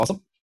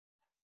Awesome.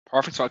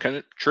 Perfect. So I'll count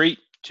it. 3,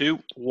 2,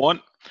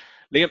 1.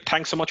 Liam,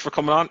 thanks so much for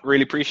coming on.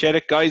 Really appreciate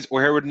it. Guys,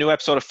 we're here with a new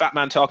episode of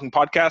Fatman Talking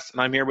Podcast, and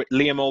I'm here with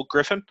Liam Og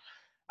Griffin.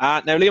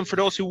 Now, Liam, for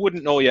those who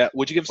wouldn't know yet,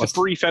 would you give us a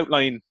brief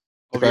outline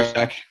of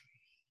yourself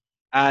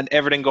and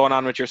everything going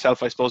on with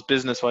yourself, I suppose,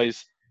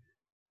 business-wise?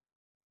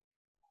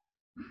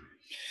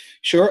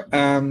 Sure.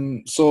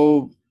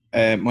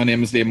 My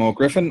name is Liam Og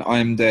Griffin.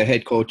 I'm the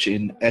head coach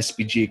in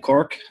SBG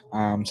Cork.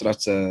 So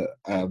that's a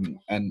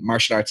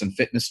martial arts and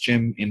fitness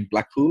gym in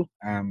Blackpool,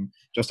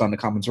 just on the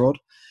Commons Road.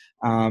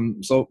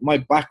 So my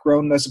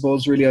background, I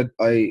suppose, really,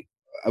 I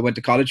went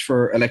to college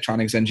for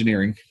electronics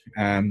engineering.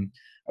 I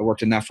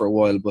worked in that for a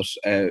while, but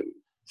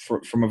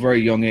from a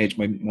very young age,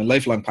 my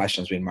lifelong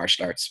passion has been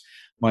martial arts.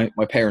 My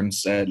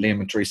parents,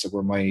 Liam and Teresa,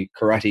 were my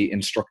karate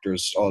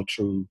instructors all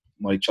through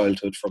my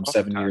childhood from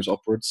 7 years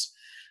upwards.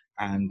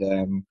 And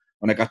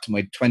when I got to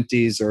my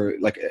 20s or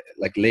like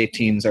late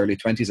teens, early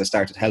 20s, I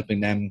started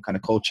helping them, kind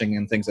of coaching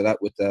and things like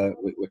that with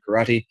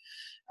karate.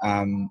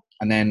 And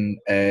then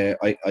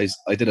I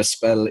did a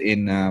spell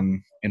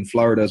in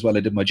Florida as well. I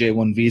did my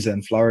J1 visa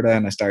in Florida,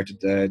 and I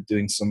started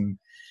doing some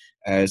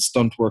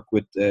stunt work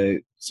with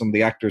some of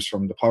the actors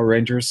from the Power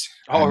Rangers.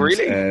 Oh, and,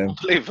 really?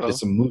 Unbelievable. Did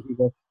some movie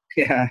work.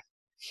 Yeah,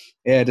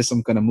 did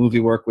some kind of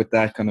movie work with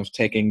that, kind of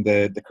taking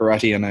the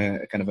karate and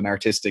a kind of an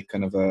artistic,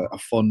 kind of a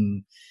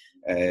fun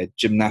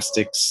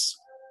gymnastics,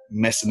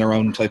 messing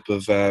around type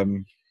of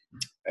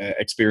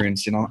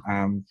experience, you know.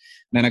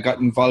 Then I got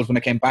involved when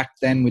I came back.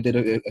 Then we did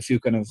a few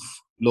kind of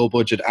low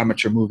budget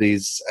amateur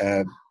movies.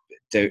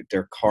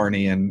 They're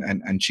corny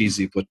and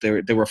cheesy, but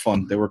they were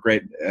fun. They were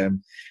great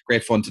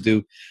fun to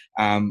do.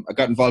 I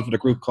got involved with a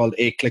group called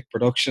 8-Click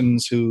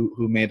Productions, who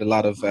made a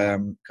lot of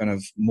kind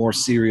of more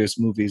serious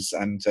movies,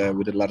 and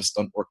we did a lot of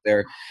stunt work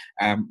there.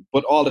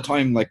 But all the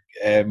time,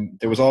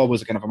 there was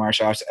always a kind of a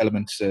martial arts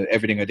element to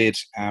everything I did.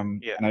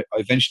 And I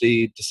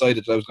eventually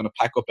decided that I was going to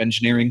pack up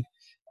engineering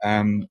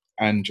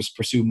and just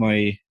pursue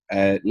my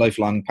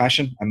lifelong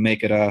passion and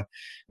make it a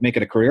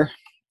career.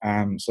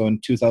 So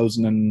in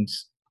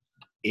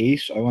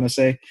 2008, I want to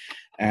say,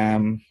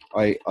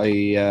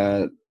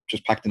 I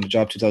just packed in the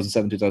job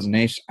 2007,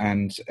 2008,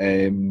 and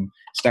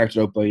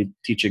started out by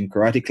teaching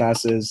karate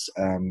classes,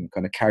 kind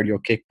of cardio,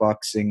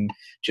 kickboxing,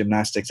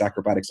 gymnastics,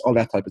 acrobatics, all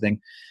that type of thing.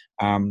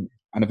 And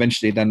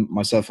eventually then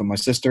myself and my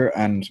sister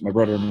and my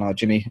brother-in-law,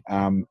 Jimmy,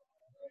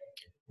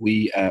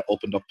 we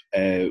opened up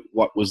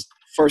what was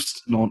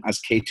first known as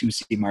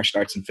K2C Martial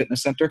Arts and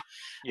Fitness Center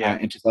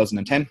in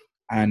 2010.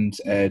 And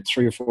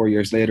 3 or 4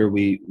 years later,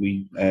 we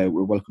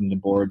were welcomed on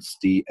board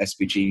the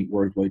SBG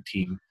worldwide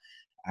team,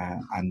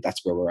 and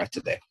that's where we're at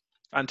today.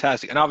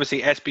 Fantastic. And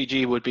obviously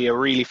SBG would be a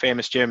really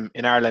famous gym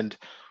in Ireland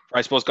for,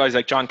 I suppose, guys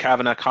like John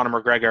Kavanagh, Conor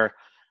McGregor.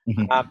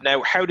 Mm-hmm.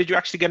 Now, how did you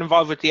actually get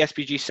involved with the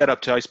SBG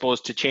setup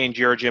to change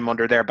your gym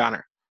under their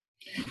banner?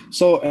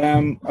 So,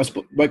 I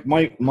suppose, like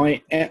my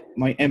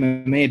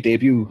MMA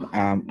debut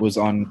was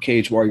on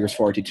Cage Warriors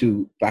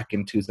 42 back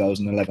in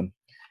 2011.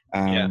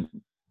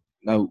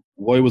 Now,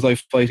 why was I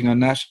fighting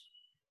on that?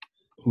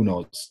 Who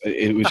knows?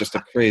 It was just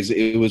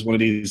it was one of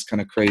these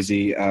kind of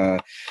crazy kind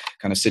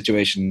of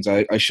situations.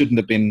 I shouldn't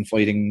have been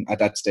fighting at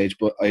that stage,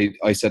 but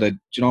I said, do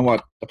you know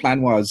what? The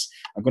plan was,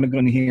 I'm going to go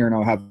in here and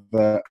I'll have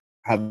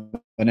an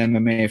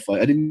MMA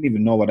fight. I didn't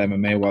even know what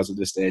MMA was at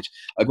this stage.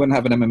 I'm going to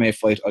have an MMA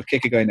fight. I'll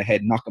kick a guy in the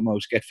head, knock him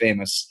out, get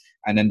famous,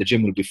 and then the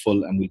gym will be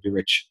full and we'll be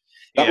rich.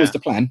 That was the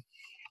plan.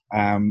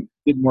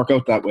 Didn't work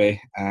out that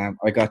way.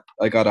 I got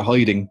a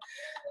hiding.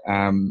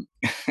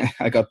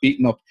 I got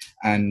beaten up,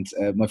 and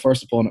my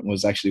first opponent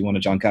was actually one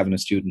of John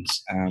Kavanagh's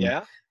students.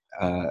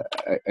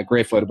 A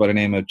great fighter by the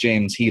name of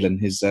James Healing.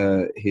 His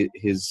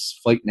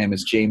fight name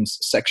is James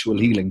Sexual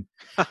Healing.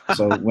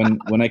 So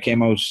when I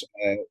came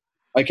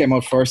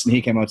out first and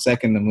he came out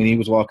second, and when he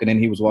was walking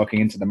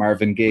into the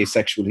Marvin Gaye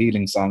Sexual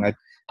Healing song. I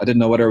didn't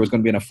know whether I was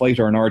going to be in a fight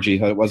or an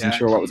orgy. I wasn't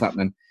sure what was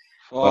happening.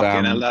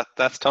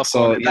 That's tough.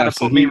 So that'll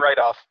put me right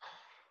off.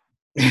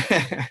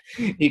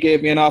 He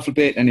gave me an awful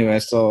bit anyway,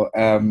 so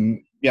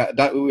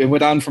that it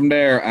went on from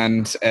there,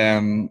 and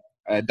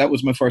that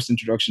was my first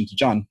introduction to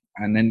John.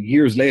 And then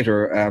years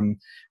later,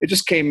 it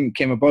just came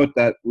about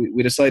that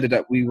we decided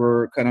that we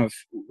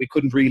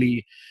couldn't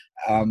really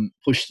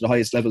push to the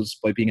highest levels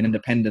by being an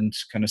independent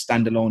kind of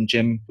standalone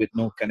gym with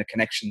no kind of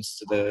connections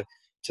to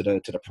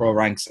the pro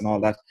ranks and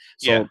all that.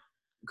 So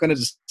kind of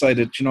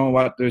decided, you know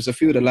what, there's a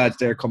few of the lads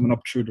there coming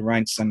up through the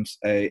ranks, and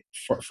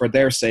for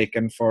their sake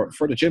and for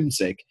the gym's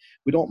sake,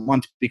 we don't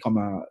want to become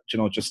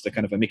just a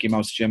kind of a Mickey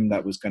Mouse gym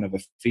that was kind of a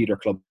feeder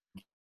club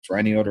for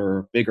any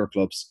other bigger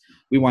clubs.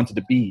 We wanted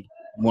to be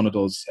one of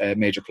those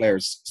major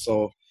players.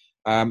 So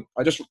I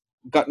just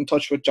got in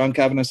touch with John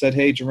Kavanagh and said,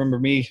 hey, do you remember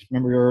me?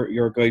 Remember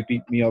your guy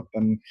beat me up,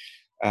 and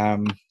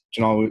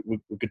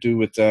we could do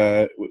with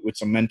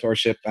some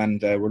mentorship,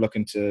 and we're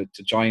looking to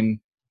join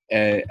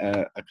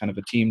a kind of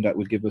a team that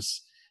would give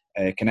us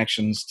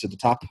connections to the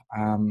top.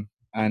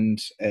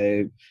 And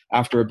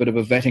after a bit of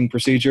a vetting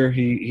procedure,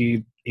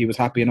 he was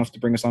happy enough to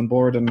bring us on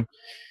board, and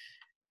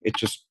it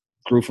just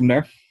grew from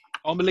there.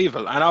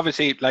 Unbelievable. And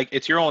obviously, like,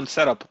 it's your own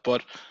setup,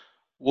 but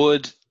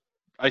would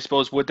I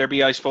suppose, would there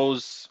be, I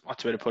suppose,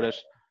 what's the way to put it,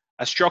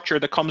 a structure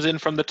that comes in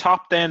from the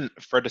top then,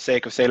 for the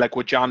sake of, say, like,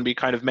 would John be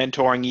kind of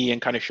mentoring you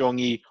and kind of showing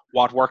you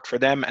what worked for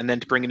them and then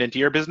to bring it into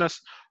your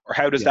business? Or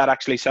how does Yeah. that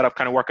actually set up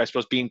kind of work, I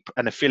suppose, being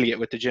an affiliate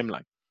with the gym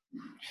line?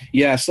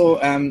 Yeah. So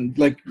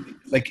like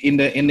in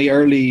the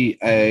early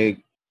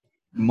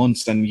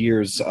months and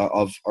years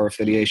of our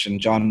affiliation,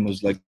 John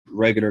was like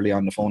regularly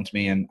on the phone to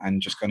me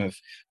and just kind of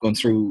going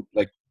through,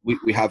 like,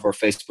 we have our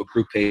Facebook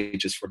group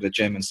pages for the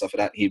gym and stuff like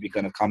that. He'd be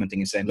kind of commenting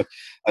and saying, look,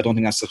 I don't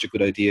think that's such a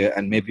good idea,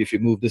 and maybe if you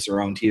move this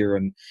around here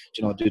and,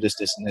 you know, do this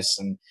and this.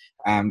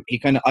 And he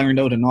kind of ironed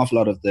out an awful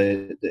lot of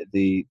the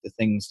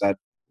things that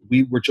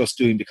we were just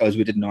doing because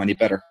we didn't know any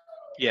better.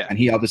 Yeah. And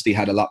he obviously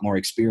had a lot more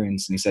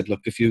experience, and he said, look,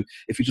 if you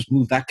just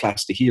move that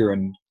class to here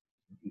and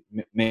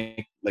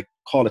make, like,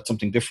 call it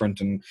something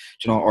different, and,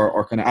 you know,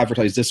 or kind of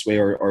advertise this way,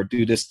 or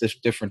do this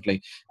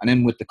differently. And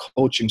then with the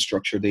coaching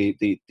structure, the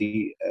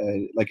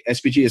like,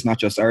 SBG is not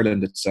just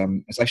Ireland, it's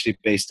actually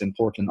based in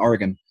Portland,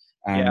 Oregon.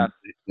 Yeah.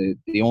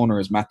 The owner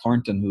is Matt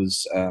Thornton,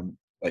 who's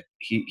like,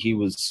 he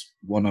was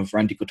one of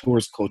Randy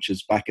Couture's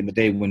coaches back in the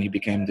day when he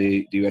became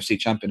the UFC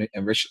champion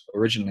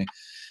originally.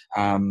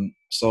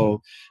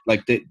 So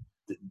like the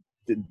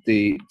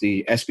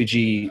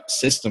SBG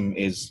system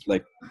is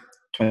like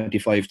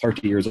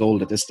 25-30 years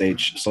old at this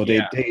stage, so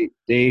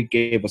they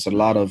gave us a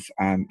lot of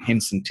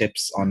hints and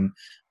tips on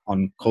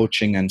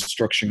coaching and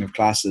structuring of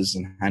classes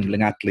and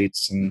handling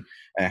athletes and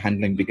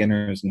handling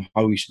beginners and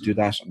how we should do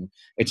that. And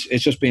it's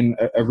just been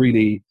a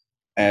really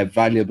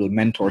valuable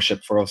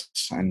mentorship for us.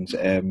 And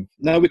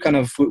now we're kind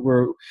of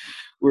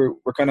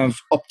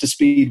up to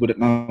speed with it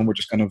now, and we're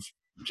just kind of,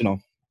 you know,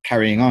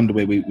 carrying on the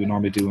way we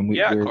normally do. And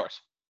of course.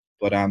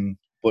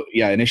 But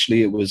yeah,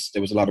 initially there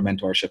was a lot of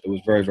mentorship. It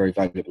was very, very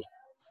valuable.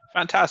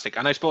 Fantastic.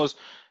 And I suppose,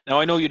 now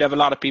I know you'd have a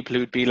lot of people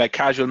who'd be like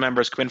casual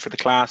members come in for the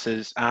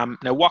classes.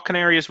 Now, what kind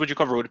of areas would you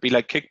cover? Would it be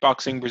like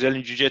kickboxing,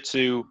 Brazilian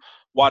Jiu-Jitsu?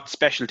 What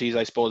specialties,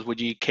 I suppose, would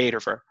you cater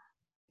for?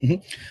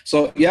 Mm-hmm.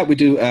 So yeah, we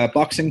do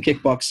boxing,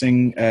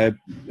 kickboxing,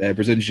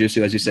 Brazilian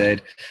Jiu-Jitsu, as you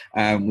said.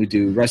 We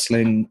do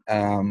wrestling,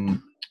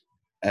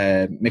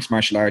 mixed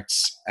martial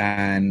arts,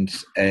 and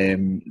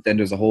then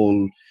there's a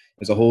whole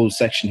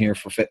section here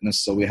for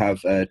fitness. So we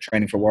have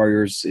Training for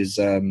Warriors is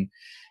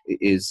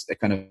a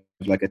kind of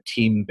like a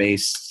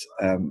team-based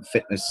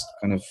fitness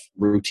kind of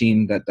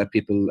routine that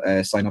people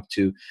sign up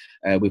to.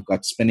 We've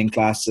got spinning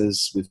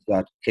classes, we've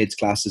got kids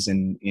classes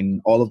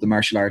in all of the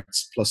martial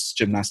arts, plus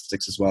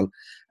gymnastics as well.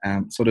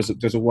 So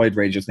there's a wide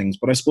range of things.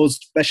 But I suppose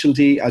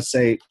specialty, I'd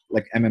say,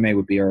 like MMA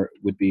would be our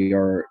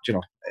you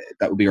know,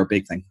 that would be our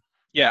big thing.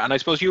 Yeah, and I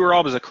suppose you were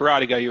always a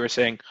karate guy, you were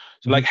saying.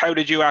 So, like, how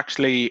did you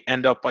actually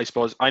end up, I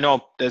suppose, I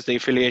know there's the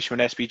affiliation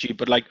with SBG,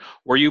 but, like,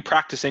 were you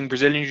practicing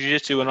Brazilian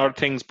Jiu-Jitsu and other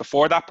things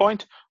before that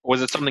point? Or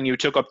was it something you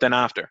took up then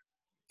after?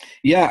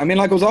 Yeah, I mean,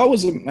 like, I was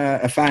always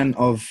a fan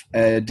of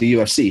the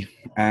UFC.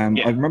 I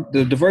remember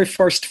the very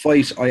first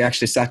fight I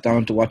actually sat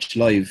down to watch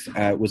live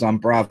was on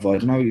Bravo. I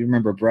don't know if you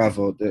remember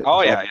Bravo.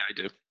 I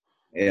do.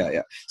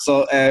 Yeah.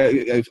 So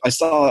I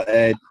saw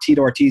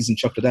Tito Ortiz and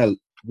Chuck Liddell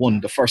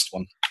won the first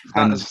one.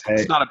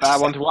 It's not a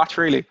bad one to watch,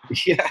 really.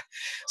 Yeah.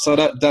 So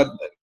that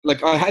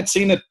like, I had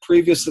seen it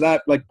previous to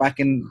that, like back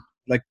in,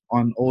 like,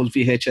 on old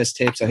VHS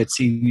tapes. I had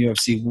seen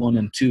UFC 1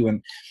 and 2,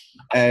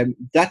 and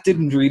that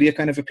didn't really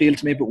kind of appeal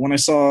to me. But when I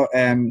saw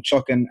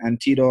Chuck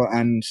and Tito,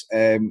 and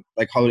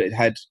like how it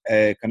had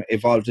kind of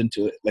evolved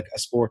into like a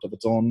sport of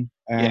its own,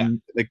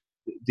 like,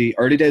 the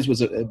early days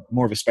was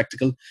more of a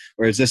spectacle,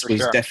 whereas this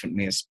was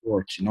definitely a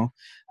sport, you know,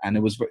 and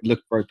it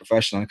looked very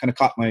professional. It kind of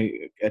caught my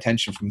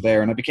attention from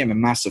there, and I became a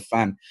massive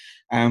fan.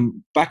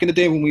 Back in the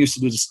day when we used to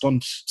do the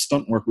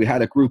stunt work, we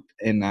had a group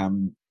in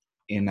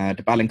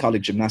the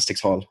Ballincollig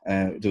Gymnastics Hall.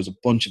 There was a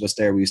bunch of us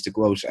there. We used to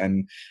go out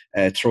and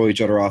throw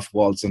each other off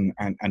walls and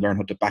learn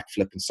how to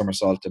backflip and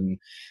somersault and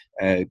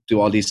do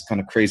all these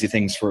kind of crazy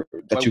things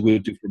that you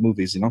would do for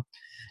movies, you know.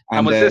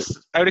 And was this,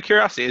 out of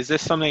curiosity, is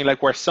this something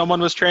like where someone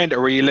was trained,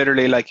 or were you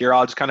literally like, you're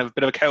all just kind of a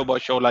bit of a cowboy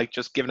show, like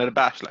just giving it a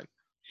bash? Like,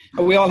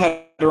 we all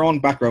had our own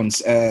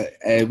backgrounds.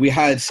 We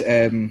had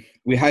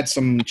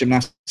some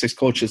gymnastics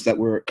coaches that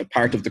were a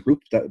part of the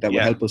group that would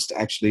help us to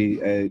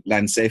actually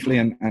land safely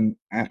and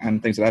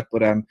things like that.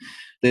 But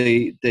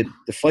the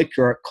fight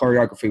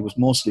choreography was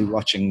mostly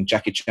watching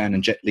Jackie Chan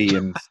and Jet Li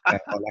and all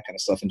that kind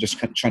of stuff, and just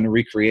trying to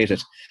recreate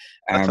it.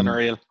 That's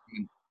unreal.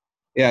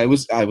 Yeah, it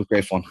was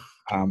great fun.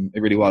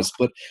 It really was.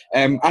 But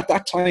at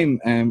that time,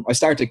 I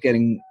started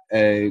getting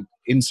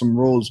in some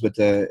roles with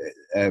a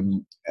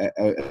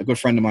good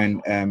friend of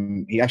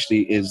mine. He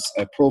actually is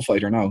a pro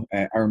fighter now,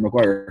 Aaron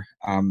McGregor.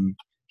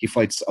 He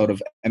fights out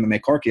of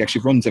MMA Cork. He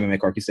actually runs MMA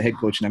Cork. He's the head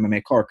coach in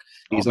MMA Cork.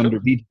 He's under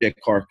SBG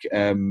Cork.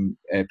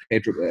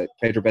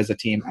 Pedro Beza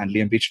team, and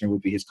Liam Beechner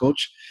would be his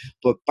coach.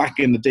 But back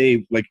in the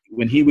day, like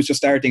when he was just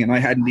starting and I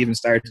hadn't even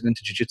started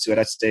into jiu-jitsu at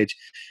that stage,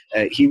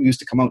 he used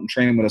to come out and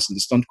train with us in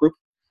the stunt group.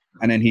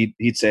 And then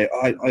he'd say,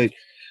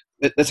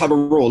 let's have a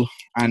roll.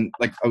 And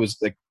like, I was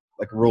like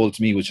a roll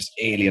to me was just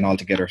alien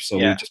altogether. So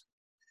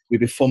we'd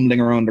be fumbling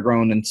around the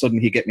ground, and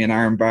suddenly he'd get me an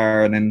arm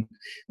bar, and then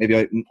maybe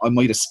I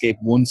might escape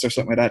once or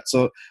something like that.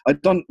 So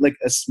I'd done like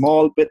a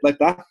small bit like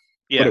that,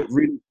 but it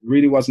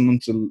really wasn't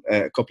until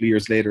a couple of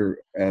years later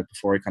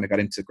before I kind of got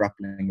into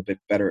grappling a bit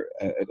better,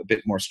 a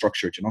bit more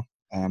structured,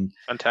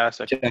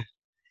 Fantastic.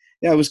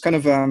 Yeah, it was kind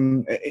of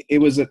it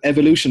was an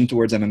evolution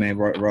towards MMA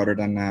rather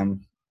than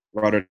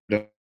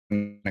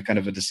a kind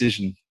of a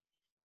decision.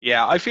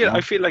 Yeah, I feel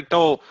like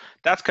though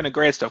that's kind of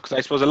great stuff, because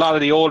I suppose a lot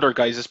of the older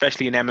guys,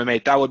 especially in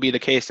MMA, that would be the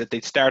case, that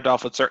they'd start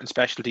off with certain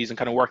specialties and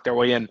kind of work their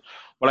way in.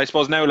 Well, I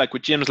suppose now, like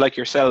with gyms like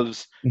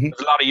yourselves, there's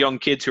a lot of young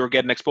kids who are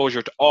getting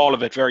exposure to all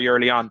of it very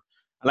early on.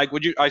 Like,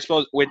 I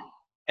suppose with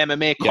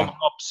MMA coming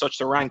up such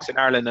the ranks in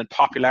Ireland and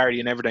popularity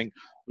and everything,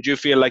 would you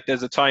feel like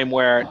there's a time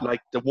where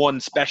like the one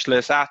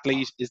specialist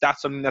athlete, is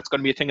that something that's going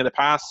to be a thing of the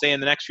past, say in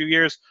the next few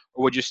years,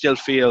 or would you still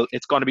feel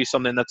it's going to be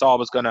something that's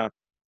always going to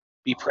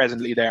be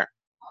presently there?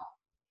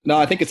 No,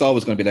 I think it's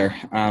always going to be there.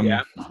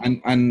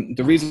 And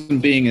the reason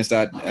being is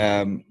that,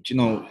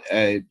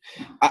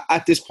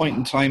 at this point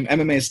in time,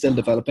 MMA is still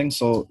developing.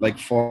 So like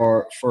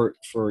for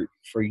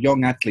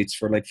young athletes,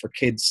 for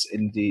kids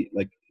in the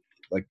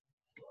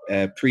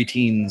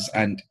pre-teens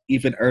and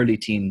even early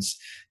teens,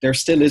 there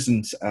still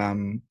isn't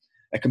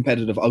a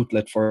competitive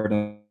outlet for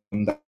them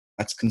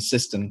that's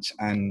consistent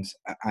and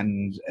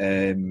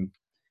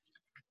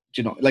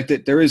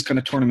there is kind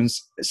of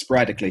tournaments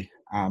sporadically.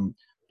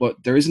 But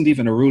there isn't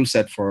even a rule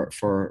set for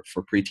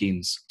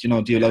preteens.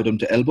 Do you allow them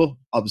to elbow?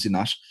 Obviously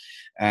not.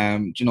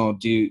 Do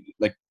you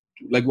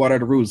like what are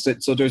the rules?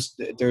 So there's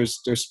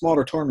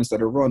smaller tournaments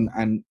that are run,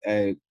 and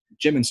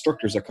gym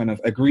instructors are kind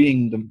of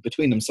agreeing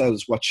between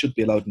themselves what should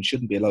be allowed and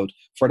shouldn't be allowed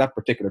for that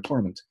particular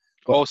tournament.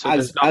 But so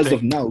as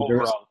of now,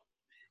 overall.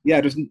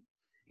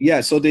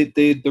 So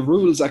the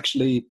rules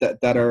actually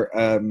that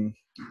are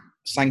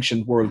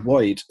sanctioned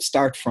worldwide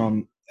start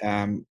from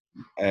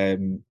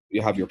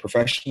you have your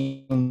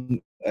professional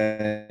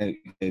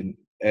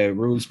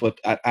rules, but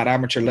at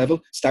amateur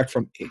level start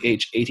from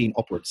age 18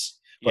 upwards.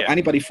 But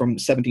anybody from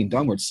 17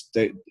 downwards,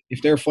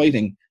 if they're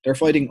fighting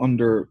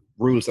under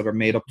rules that are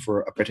made up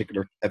for a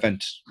particular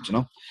event.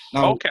 Now,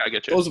 okay, I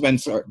get you. Those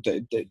events are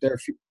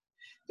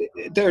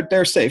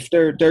they're safe.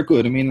 They're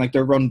good. I mean, like,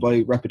 they're run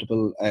by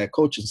reputable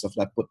coaches and stuff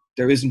like that. But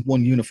there isn't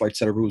one unified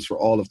set of rules for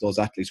all of those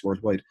athletes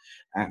worldwide.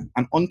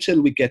 And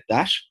until we get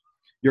that,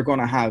 you're going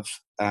to have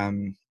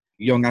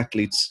young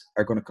athletes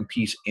are going to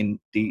compete in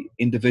the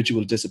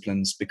individual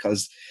disciplines,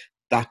 because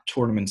that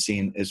tournament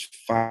scene is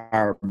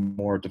far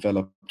more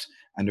developed,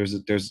 and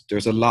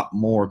there's a lot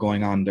more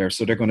going on there.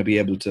 So they're going to be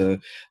able to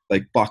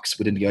like box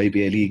within the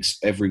IBA leagues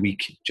every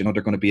week. They're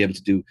going to be able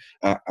to do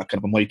a kind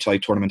of a Muay Thai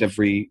tournament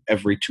every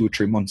 2 or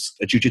 3 months,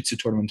 a jiu-jitsu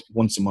tournament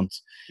once a month,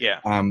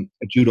 a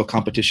judo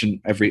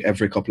competition every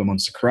couple of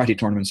months, karate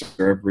tournaments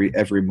are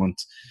every month.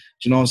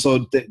 So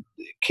the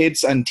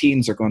kids and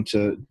teens are going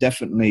to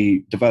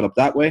definitely develop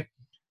that way.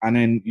 And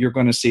then you're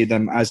going to see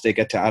them as they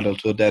get to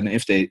adulthood. Then,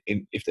 if they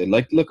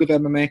like the look of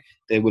MMA,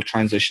 they will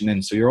transition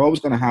in. So you're always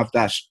going to have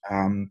that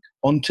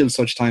until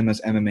such time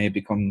as MMA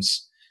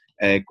becomes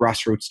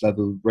grassroots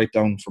level, right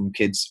down from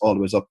kids all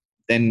the way up.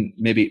 Then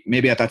maybe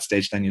at that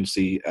stage, then you'll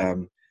see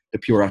the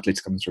pure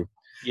athletes coming through.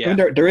 I mean,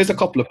 there is a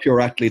couple of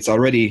pure athletes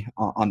already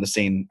on the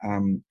scene. I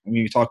mean,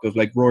 you talk of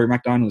like Rory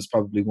McDonald is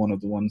probably one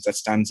of the ones that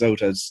stands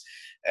out as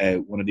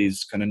one of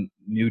these kind of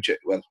new,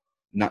 well,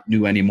 not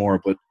new anymore,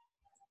 but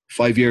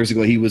 5 years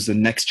ago, he was the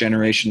next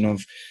generation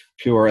of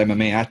pure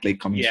MMA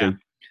athlete coming through.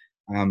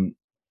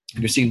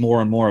 You're seeing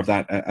more and more of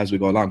that as we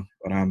go along.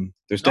 But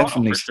there's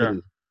definitely it's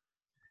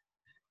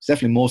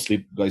definitely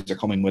mostly guys are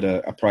coming with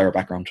a prior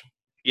background.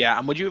 Yeah,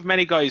 and would you have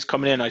many guys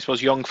coming in, I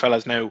suppose young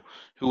fellas now,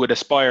 who would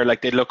aspire,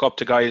 like they'd look up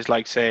to guys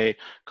like, say,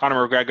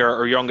 Conor McGregor,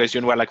 or young guys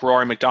doing well, like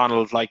Rory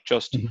McDonald, like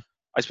just,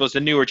 I suppose, the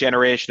newer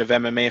generation of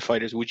MMA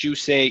fighters? Would you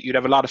say you'd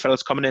have a lot of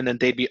fellas coming in and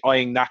they'd be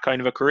eyeing that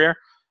kind of a career?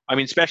 I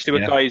mean, especially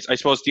with guys, I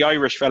suppose the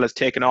Irish fellas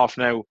taken off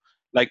now,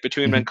 like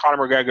between when Conor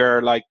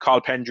McGregor, like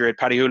Carl Pendred,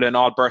 Paddy Holohan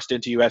all burst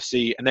into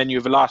UFC, and then you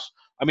have a lot.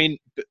 I mean,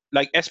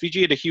 like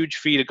SBG had a huge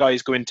feed of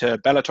guys go into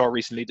Bellator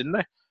recently, didn't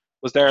they?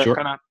 Was there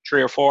kind of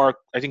 3 or 4?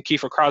 I think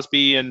Kiefer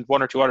Crosby and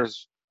 1 or 2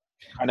 others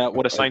kind of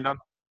would have signed on.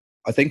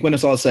 I think when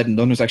it's all said and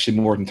done, there's actually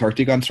more than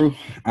 30 gone through.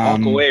 Go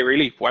away,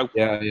 really? Wow.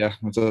 Yeah.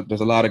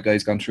 There's a lot of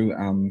guys gone through.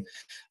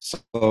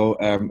 So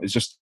it's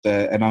just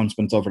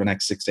announcements over the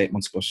next 6 to 8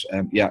 months. But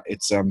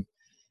it's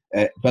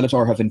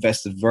Bellator have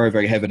invested very,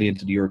 very heavily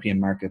into the European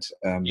market.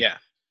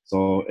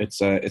 So it's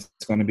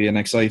going to be an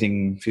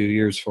exciting few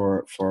years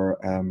for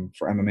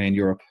MMA in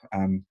Europe.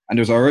 And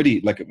there's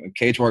already, like,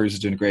 Cage Warriors is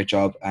doing a great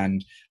job,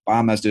 and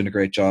Bama is doing a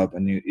great job,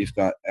 and you've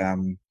got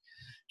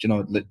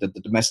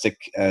the domestic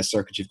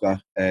circuit. You've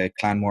got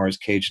Clan Wars,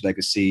 Cage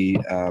Legacy.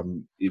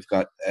 You've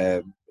got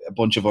a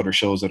bunch of other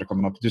shows that are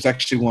coming up. There's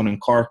actually one in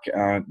Cork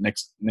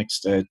next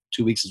 2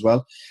 weeks as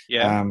well.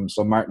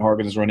 So Martin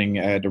Horgan is running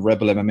the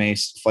Rebel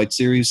MMA fight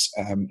series.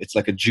 It's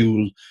like a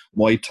dual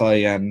Muay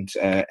Thai and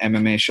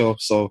MMA show.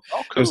 So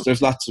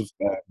there's lots of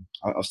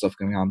stuff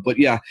going on. But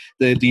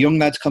the young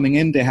lads coming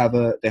in, they have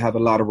a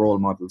lot of role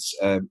models,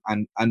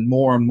 and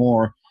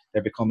more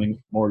they're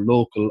becoming more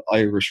local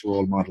Irish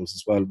role models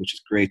as well, which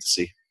is great to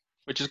see.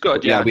 Which is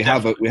good. But yeah, we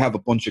have a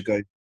bunch of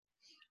guys,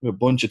 we have a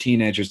bunch of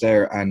teenagers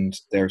there, and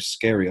they're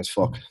scary as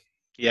fuck.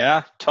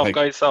 Yeah, tough Like,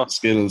 guys. So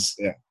skills,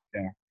 yeah.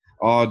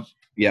 Oh,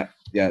 yeah.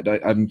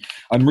 I'm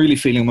really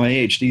feeling my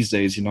age these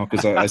days,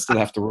 because I still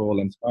have to roll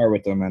and spar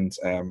with them, and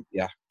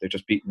they're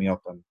just beating me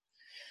up, and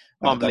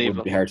that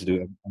wouldn't be hard to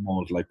do. I'm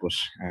old, like, but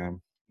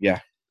yeah.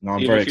 No,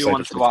 I'm even very a few excited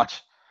ones for to this.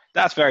 watch.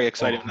 That's very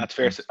exciting. That's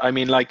fair. I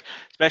mean, like,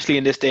 especially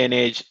in this day and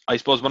age, I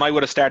suppose when I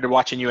would have started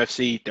watching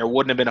UFC, there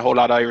wouldn't have been a whole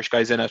lot of Irish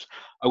guys in it.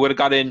 I would have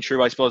got in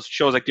through, I suppose,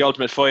 shows like The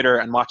Ultimate Fighter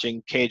and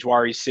watching Cage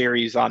Warriors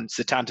series on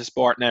Satanta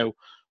Sport now,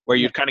 where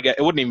you'd kind of get,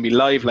 it wouldn't even be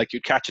live, like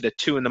you'd catch it at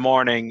 2 a.m,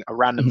 a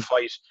random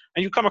fight,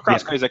 and you'd come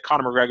across guys like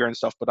Conor McGregor and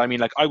stuff, but I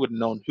mean, like, I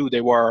wouldn't have known who they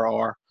were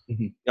or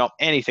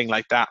anything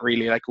like that,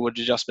 really. Like, it would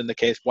have just been the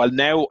case. While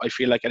now, I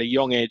feel like at a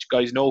young age,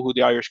 guys know who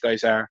the Irish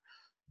guys are.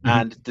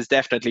 And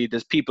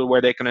there's people where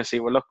they can say,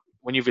 well, look,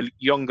 when you've a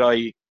young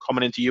guy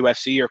coming into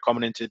UFC or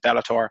coming into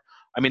Bellator,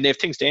 I mean, they have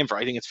things to aim for.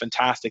 I think it's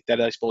fantastic that,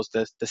 I suppose,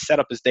 the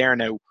setup is there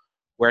now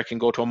where it can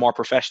go to a more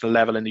professional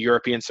level in the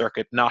European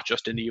circuit, not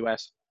just in the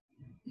US.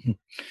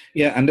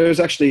 Yeah, and there's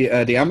actually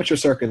the amateur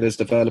circuit is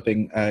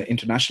developing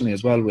internationally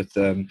as well. With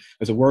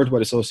there's a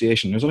worldwide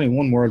association. There's only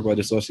one worldwide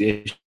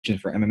association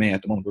for MMA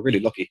at the moment. We're really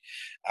lucky.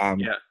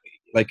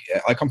 Like,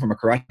 I come from a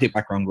karate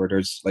background where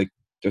there's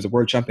a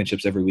world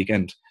championships every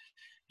weekend,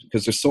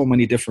 because there's so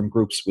many different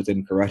groups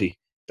within karate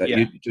that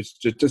you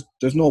just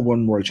there's no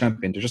one world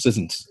champion. There just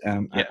isn't,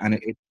 and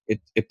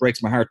it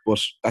breaks my heart, but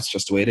that's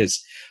just the way it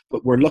is.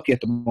 But we're lucky at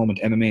the moment.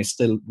 MMA is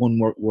still one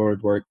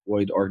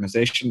worldwide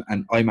organization,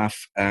 and IMAF,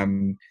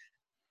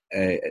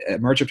 a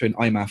merger between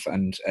IMAF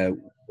and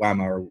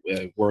WAMA, or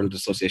World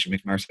Association of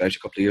Mixed Martial Arts, a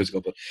couple of years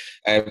ago. But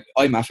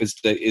IMAF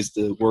is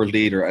the world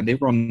leader, and they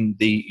run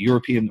the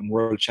European and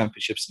World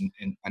Championships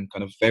and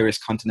kind of various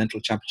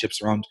continental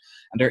championships around,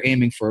 and they're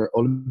aiming for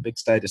Olympic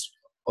status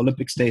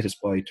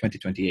by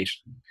 2028,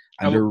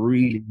 and they're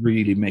really,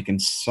 really making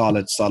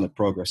solid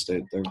progress.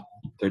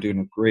 They're doing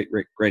a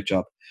great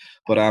job.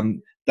 But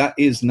that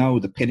is now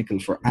the pinnacle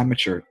for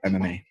amateur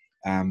MMA.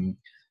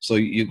 So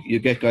you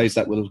get guys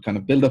that will kind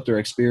of build up their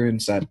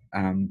experience on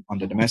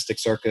the domestic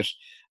circuit,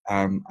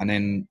 and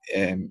then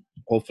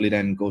hopefully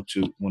then go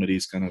to one of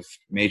these kind of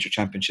major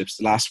championships.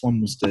 The last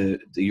one was the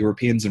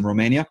Europeans in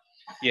Romania.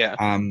 Yeah.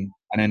 And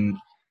then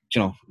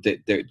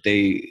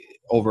they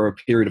over a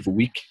period of a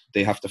week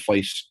they have to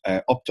fight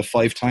up to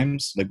 5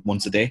 times, like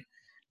once a day,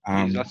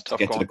 to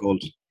get to the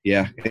gold.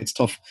 Yeah, it's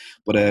tough,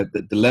 but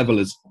the level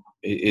is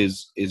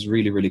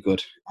really, really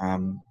good.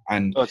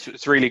 And so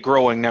it's really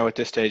growing now at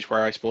this stage,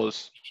 where I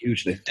suppose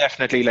hugely,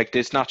 definitely, like,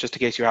 it's not just a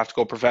case you have to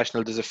go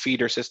professional. There's a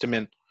feeder system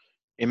in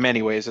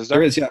many ways, is there?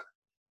 There is,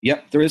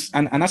 yeah, there is,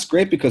 and that's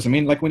great, because I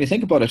mean, like, when you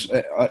think about it,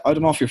 I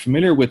don't know if you're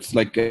familiar with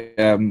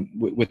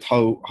with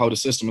how the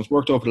system has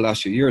worked over the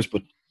last few years,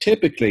 but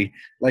typically,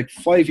 like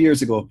 5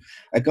 years ago,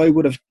 a guy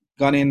would have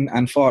gone in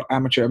and fought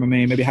amateur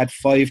MMA, maybe had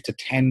 5 to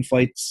 10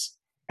 fights,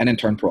 and then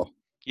turned pro.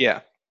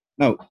 Yeah.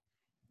 Now,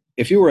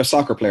 if you were a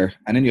soccer player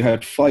and then you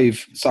had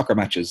 5 soccer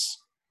matches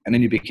and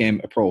then you became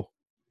a pro,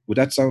 would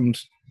that sound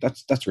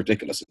that's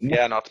ridiculous? Isn't it?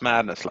 Yeah, no, it's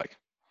madness. Like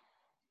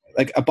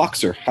a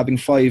boxer having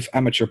 5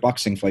 amateur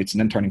boxing fights and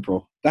then turning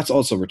pro, that's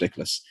also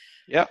ridiculous.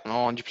 Yeah, no,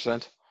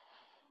 100%.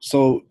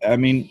 So I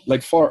mean,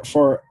 like for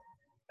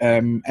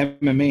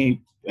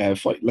MMA,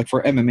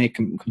 for MMA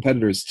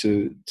competitors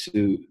to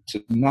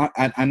not,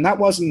 and that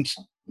wasn't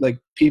like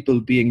people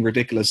being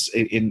ridiculous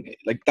in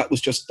like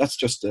that's just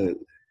the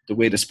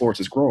way the sport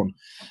has grown.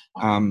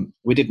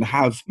 We didn't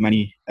have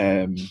many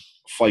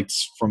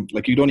fights from,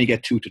 like, you'd only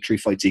get 2 to 3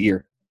 fights a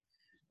year,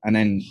 and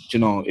then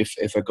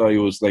if a guy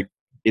was like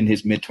in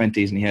his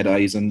mid-20s and he had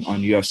eyes on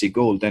UFC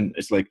gold, then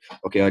it's like,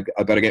 okay,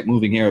 I better get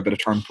moving here, I better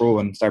turn pro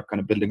and start kind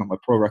of building up my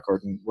pro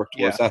record and work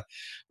towards that.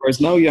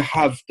 Whereas now you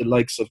have the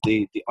likes of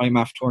the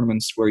IMAF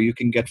tournaments where you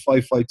can get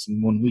 5 fights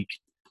in 1 week.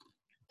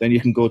 Then you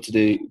can go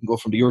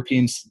from the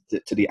Europeans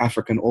to the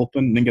African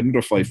Open, and then get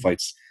another 5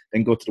 fights.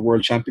 Then go to the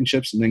World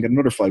Championships, and then get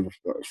another 5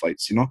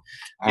 fights.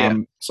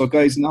 So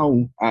guys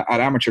now at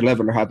amateur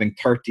level are having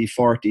 30,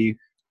 40,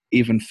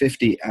 even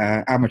 50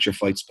 amateur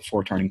fights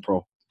before turning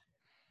pro.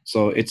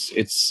 So it's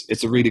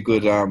a really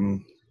good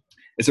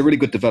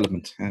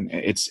development, and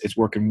it's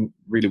working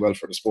really well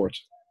for the sport.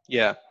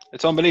 Yeah,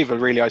 it's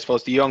unbelievable, really. I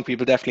suppose the young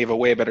people definitely have a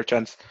way better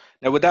chance.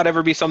 Now, would that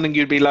ever be something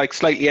you'd be like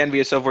slightly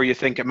envious of, where you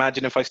think,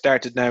 imagine if I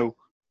started now,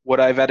 would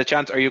I have had a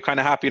chance? Are you kind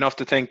of happy enough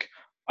to think,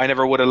 I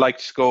never would have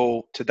liked to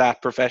go to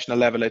that professional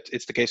level?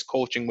 It's the case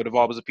coaching would have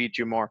always appealed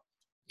to you more?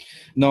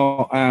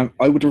 No,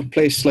 I would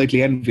replace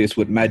slightly envious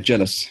with mad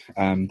jealous.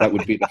 That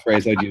would be the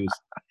phrase I'd use.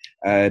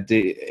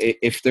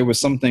 If there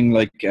was something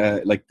like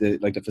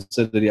the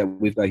facility that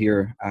we've got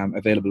here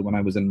available when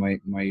I was in my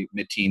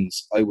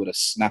mid-teens, I would have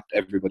snapped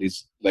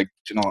everybody's,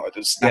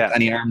 snapped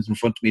any arms in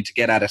front of me to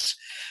get at it.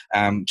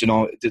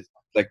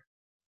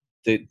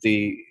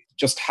 The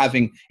just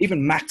having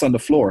even mats on the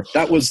floor,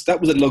 that was a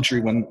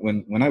luxury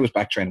when I was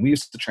back training. We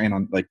used to train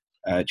on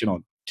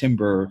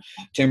timber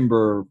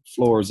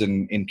floors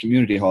in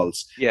community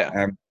halls. Yeah.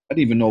 I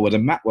didn't even know what a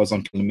mat was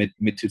until the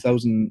mid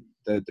 2000,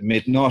 the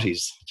mid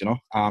noughties, you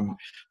know.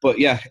 But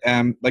yeah,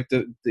 like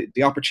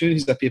the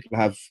opportunities that people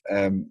have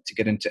to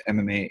get into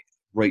MMA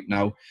right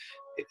now,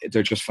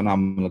 they're just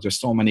phenomenal. There's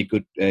so many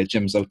good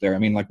gyms out there. I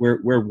mean, like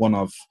we're one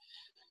of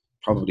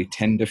probably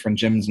 10 different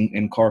gyms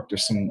in Cork.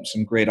 There's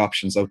some great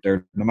options out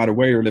there. No matter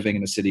where you're living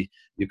in the city,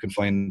 you can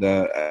find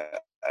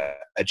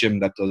a gym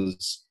that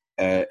does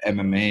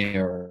MMA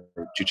or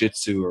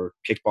jiu-jitsu or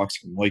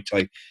kickboxing, Muay Thai.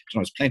 You know,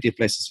 there's plenty of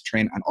places to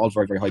train, and all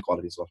very, very high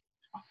quality as well.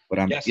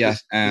 But Yes, yeah,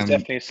 there's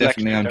definitely a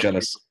selection. definitely I'm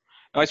jealous.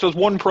 I suppose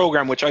one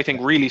program which I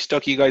think really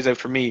stuck you guys out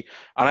for me,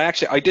 and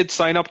I did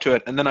sign up to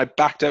it, and then I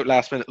backed out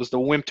last minute, was the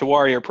Wimp to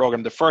Warrior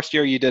program. The first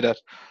year you did it,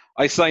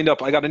 I signed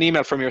up. I got an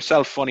email from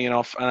yourself, funny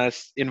enough, and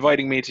it's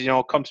inviting me to, you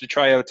know, come to the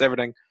tryouts,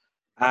 everything.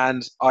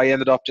 And I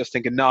ended up just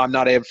thinking, no, I'm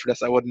not able for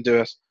this. I wouldn't do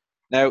it.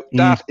 Now,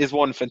 that is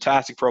one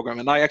fantastic program,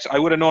 and I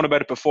would have known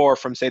about it before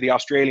from, say, the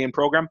Australian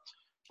program.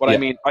 But Yeah. I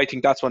mean, I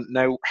think that's one.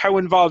 Now, how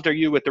involved are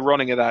you with the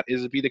running of that?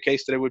 Is it be the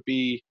case that it would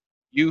be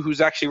you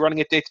who's actually running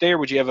it day to day, or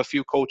would you have a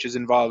few coaches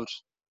involved?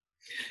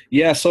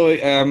 Yeah, so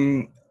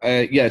yeah,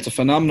 it's a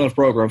phenomenal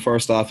program.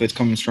 First off, it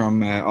comes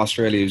from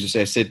Australia, as you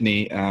say,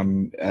 Sydney.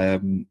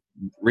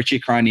 Richie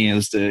Cranny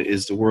is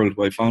the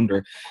worldwide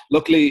founder.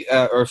 Luckily,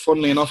 or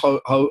funnily enough,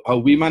 how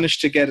we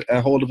managed to get a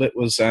hold of it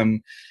was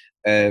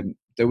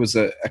there was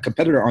a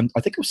competitor on,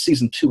 I think it was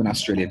season 2 in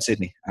Australia in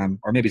Sydney,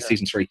 or maybe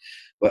season 3.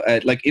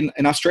 But like in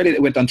Australia,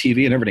 it went on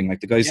TV and everything.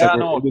 Like the guys said,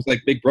 it was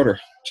like Big Brother,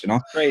 you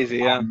know. Crazy,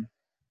 yeah.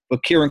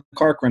 But Kieran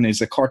Corcoran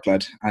is a Cork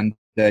lad, and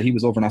he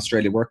was over in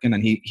Australia working,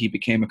 and he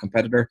became a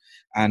competitor,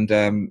 and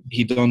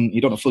he done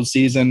a full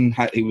season.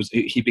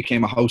 He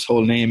became a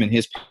household name in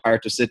his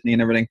part of Sydney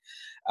and everything.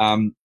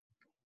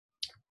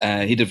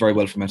 He did very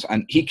well from it,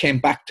 and he came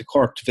back to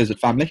Cork to visit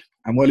family.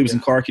 And while he was in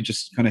Cork, he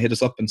just kind of hit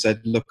us up and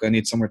said, "Look, I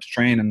need somewhere to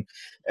train, and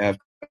I've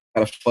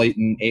got a fight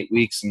in 8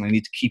 weeks, and I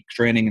need to keep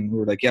training." And we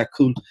were like, "Yeah,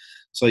 cool."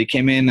 So he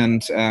came in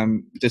and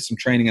did some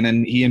training, and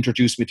then he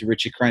introduced me to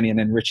Richie Cranny, and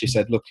then Richie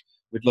said, "Look,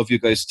 we'd love you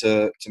guys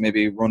to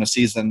maybe run a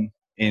season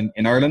in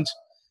Ireland."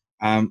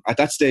 At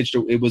that stage,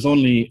 it was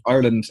only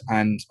Ireland,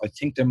 and I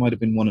think there might have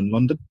been one in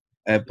London,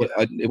 but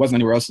it wasn't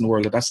anywhere else in the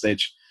world at that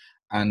stage.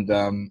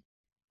 And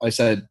I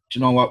said, "Do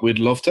you know what? We'd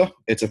love to.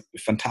 It's a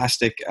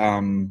fantastic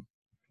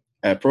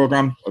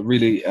program. I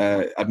really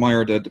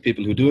admire the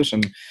people who do it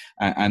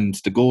and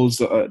the goals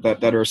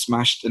that are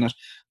smashed in it.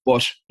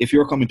 But if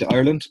you're coming to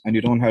Ireland and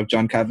you don't have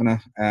John Kavanagh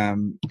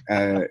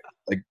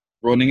like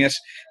running it,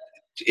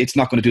 it's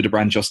not going to do the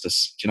brand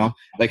justice, you know.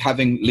 Like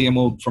having Liam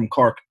O from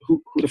Cork.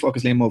 Who the fuck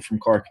is Liam O from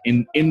Cork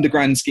in the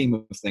grand scheme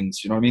of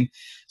things? You know what I mean?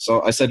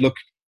 So I said, look,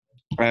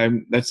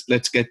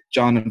 let's get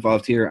John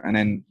involved here, and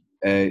then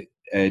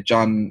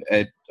John.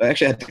 I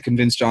actually had to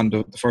convince John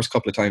the first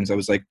couple of times. I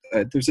was like,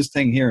 "There's this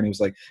thing here," and he was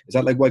like, "Is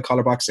that like white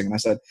collar boxing?" And I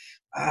said,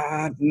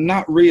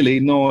 "Not really.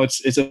 No,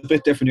 it's a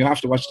bit different. You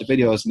have to watch the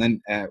videos." And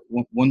then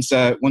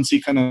once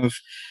he kind of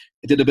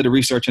did a bit of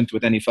research into it,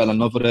 then he fell in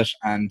love with it,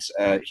 and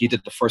he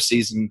did the first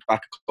season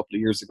back a couple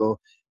of years ago,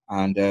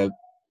 and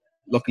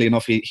luckily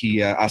enough,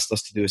 he asked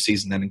us to do a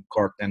season then in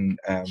Cork. Then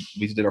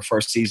we did our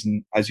first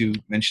season, as you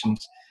mentioned,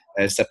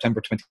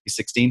 September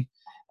 2016.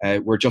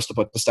 We're just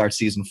about to start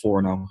season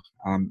 4 now.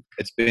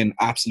 It's been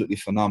absolutely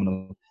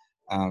phenomenal.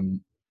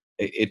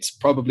 It's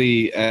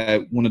probably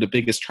one of the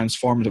biggest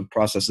transformative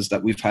processes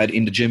that we've had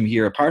in the gym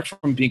here, apart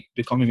from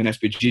becoming an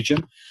SBG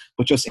gym,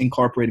 but just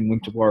incorporating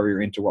Wimp to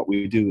Warrior into what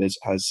we do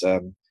has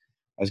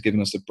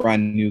given us a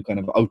brand new kind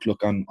of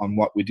outlook on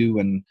what we do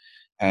and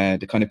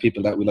the kind of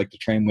people that we like to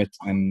train with,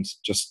 and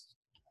just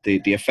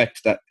the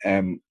effect that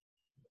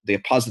the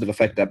positive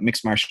effect that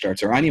mixed martial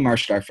arts, or any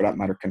martial art for that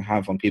matter, can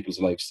have on people's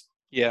lives.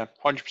 Yeah,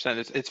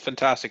 100%. It's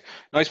fantastic.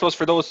 Now, I suppose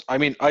for those, I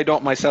mean, I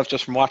don't myself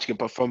just from watching it,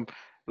 but from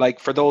like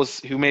for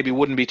those who maybe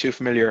wouldn't be too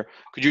familiar,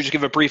 could you just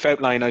give a brief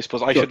outline? I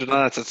suppose I should have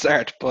done it at the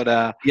start, but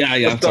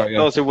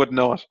those who wouldn't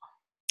know it.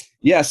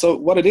 Yeah, so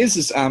what it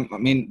is I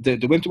mean, the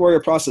Wimp to Warrior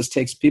process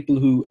takes people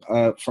who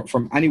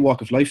from any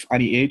walk of life,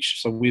 any age.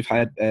 So we've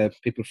had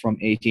people from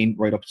 18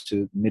 right up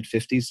to mid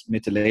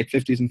to late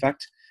 50s, in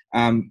fact,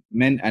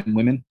 men and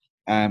women.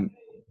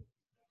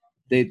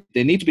 They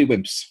need to be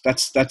wimps.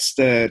 That's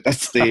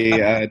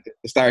the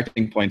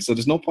starting point. So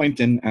there's no point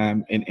in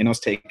us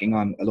taking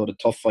on a load of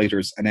tough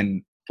fighters and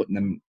then putting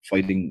them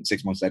fighting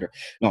 6 months later.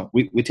 No,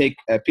 we take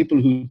people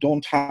who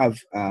don't have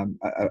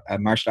a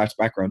martial arts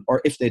background,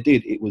 or if they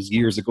did, it was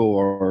years ago,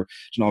 or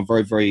you know, a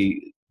very,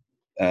 very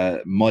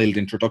mild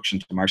introduction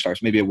to martial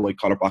arts, maybe a white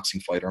collar boxing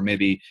fight, or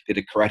maybe they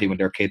did karate when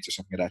they were kids or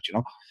something like that, you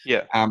know.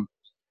 Yeah.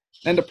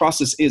 Then the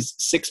process is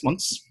 6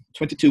 months,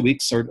 22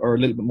 weeks, or a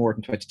little bit more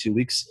than 22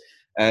 weeks.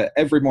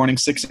 Every morning,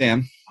 6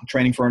 a.m.,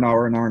 training for an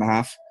hour and a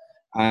half.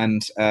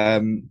 And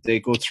they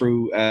go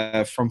through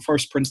from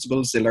first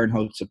principles. They learn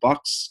how to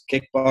box,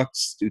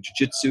 kickbox, do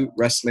jiu-jitsu,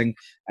 wrestling,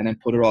 and then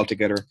put it all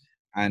together.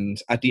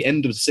 And at the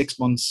end of 6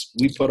 months,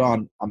 we put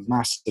on a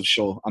massive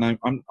show. And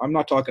I'm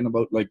not talking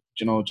about like,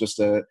 just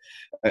a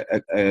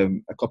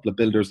couple of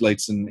builders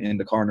lights in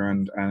the corner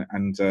and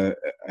a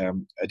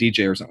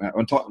DJ or something.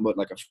 I'm talking about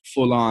like a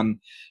full on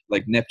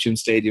like Neptune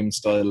Stadium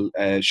style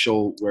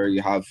show where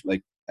you have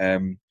like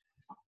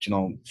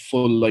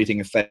full lighting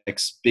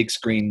effects, big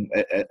screen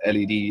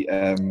LED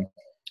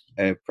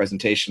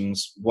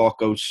presentations,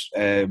 walkout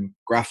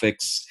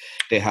graphics.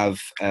 They have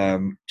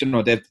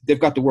they've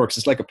got the works.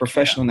 It's like a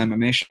professional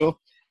MMA show,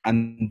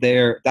 and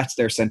that's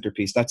their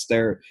centerpiece. That's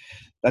their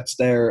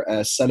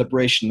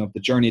celebration of the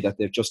journey that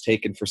they've just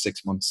taken for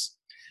 6 months.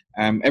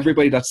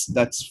 Everybody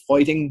that's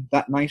fighting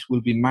that night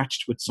will be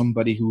matched with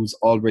somebody who's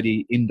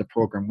already in the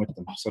program with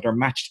them, so they're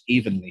matched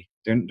evenly.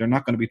 They're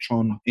not going to be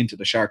thrown into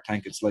the shark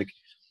tank. It's like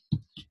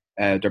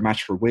they're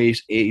matched for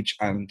weight, age,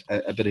 and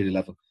ability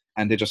level.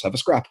 And they just have a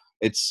scrap.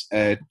 It's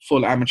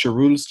full amateur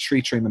rules,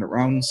 3 3-minute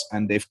rounds,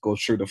 and they go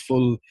through the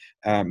full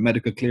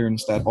medical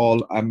clearance that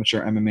all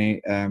amateur MMA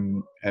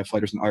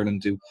fighters in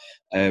Ireland do.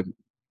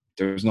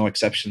 There's no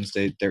exceptions.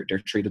 They're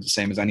treated the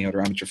same as any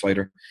other amateur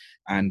fighter,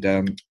 and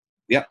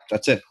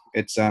that's it.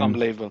 It's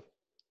unbelievable.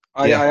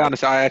 I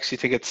honestly, I actually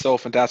think it's so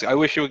fantastic. I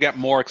wish you would get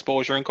more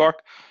exposure in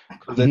Cork,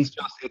 because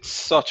it's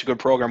such a good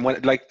program.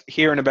 When like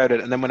hearing about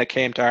it, and then when it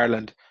came to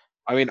Ireland.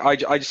 I mean, I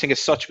just think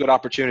it's such a good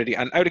opportunity.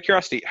 And out of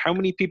curiosity, how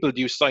many people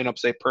do you sign up,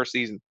 say, per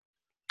season?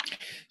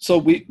 So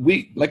we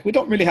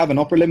don't really have an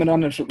upper limit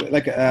on it.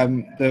 Like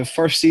the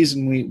first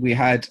season, we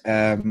had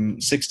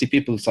 60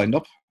 people signed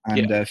up,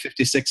 and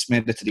 56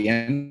 made it to the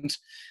end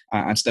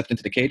and stepped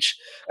into the cage.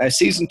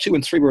 Season 2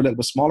 and 3 were a little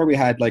bit smaller. We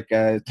had like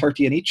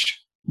 30 in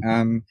each.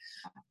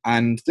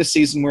 And this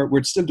season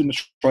we're still doing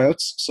the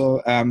tryouts.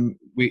 So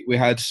we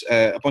had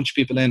a bunch of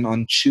people in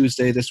on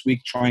Tuesday this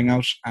week trying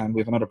out, and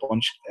we have another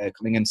bunch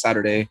coming in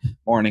Saturday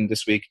morning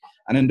this week.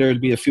 And then there'll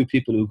be a few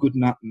people who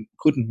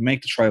couldn't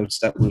make the tryouts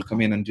that will come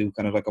in and do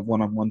kind of like a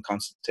one-on-one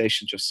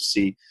consultation just to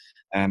see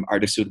are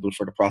they suitable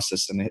for the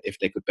process and if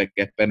they could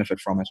get benefit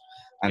from it.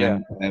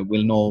 And then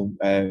we'll know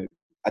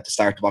at the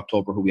start of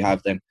October who we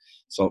have then.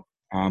 So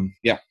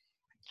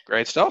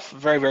Great stuff.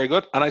 Very, very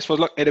good. And I suppose,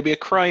 look, it'd be a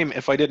crime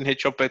if I didn't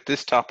hit you up at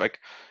this topic.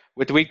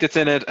 With the week that's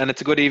in it, and it's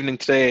a good evening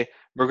today,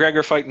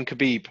 McGregor fighting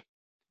Khabib.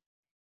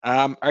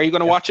 Are you going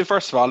to watch it,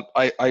 first of all?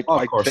 I'd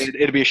say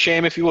it'd be a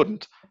shame if you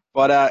wouldn't.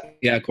 But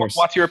of course.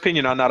 What's your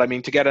opinion on that? I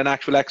mean, to get an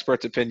actual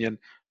expert's opinion,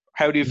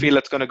 how do you feel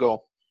it's going to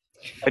go?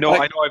 I know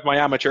I have my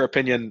amateur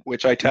opinion,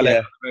 which I tell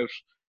everyone about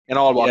in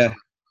all watching.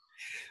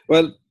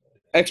 Well,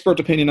 expert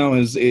opinion now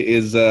is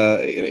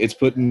it's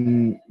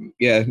putting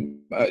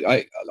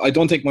I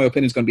don't think my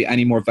opinion is going to be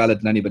any more valid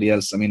than anybody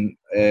else. I mean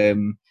at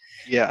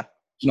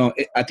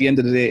the end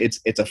of the day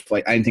it's a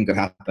fight. Anything could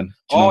happen.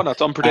 No,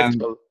 it's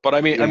unpredictable. But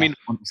I mean 100%.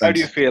 How do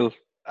you feel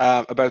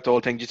about the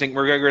whole thing? Do you think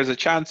McGregor has a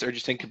chance, or do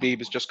you think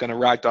Khabib is just going to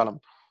ragdoll him?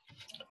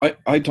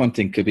 I don't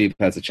think Khabib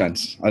has a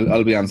chance.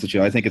 I'll be honest with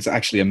you. I think it's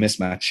actually a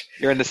mismatch.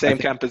 You're in the same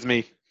camp as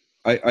me.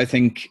 I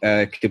think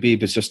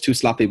Khabib is just too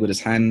sloppy with his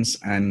hands,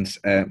 and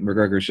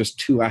McGregor is just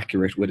too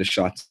accurate with his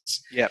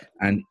shots. Yeah.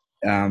 And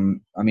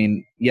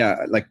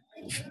like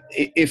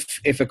if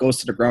it goes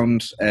to the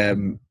ground,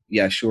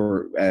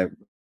 sure.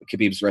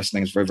 Khabib's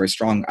wrestling is very, very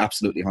strong.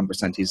 Absolutely,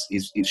 100%.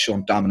 He's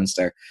shown dominance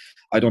there.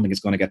 I don't think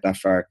it's going to get that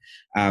far.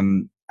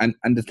 And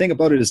the thing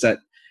about it is that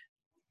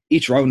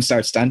each round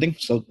starts standing.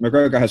 So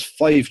McGregor has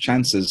 5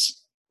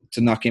 chances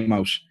to knock him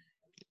out,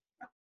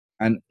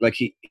 and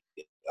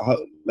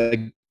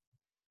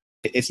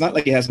it's not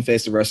like he hasn't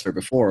faced a wrestler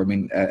before. I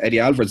mean, Eddie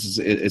Alvarez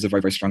is a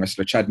very, very strong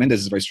wrestler. Chad Mendes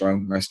is a very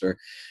strong wrestler.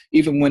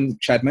 Even when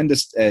Chad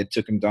Mendes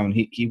took him down,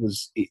 he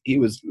was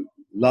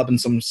lobbing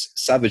some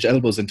savage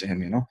elbows into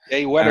him. Yeah,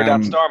 he weathered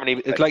that storm, and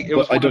it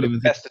was one of the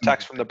best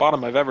attacks from the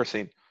bottom I've ever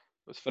seen. It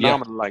was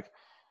phenomenal.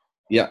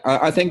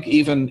 I think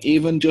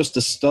even just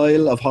the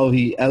style of how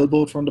he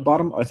elbowed from the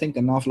bottom, I think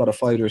an awful lot of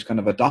fighters kind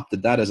of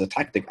adopted that as a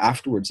tactic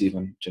afterwards.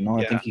 Even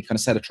I think he kind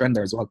of set a trend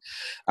there as well.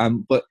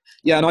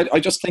 I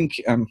just think.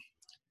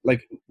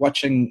 Like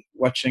watching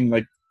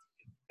like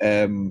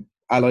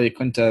Aloy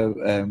Quinta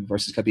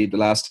versus Khabib the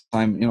last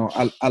time,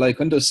 Aloy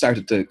Quinta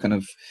started to kind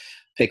of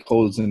pick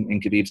holes in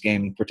Khabib's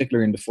game,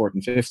 particularly in the 4th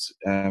and 5th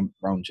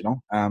round.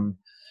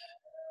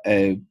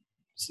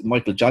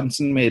 Michael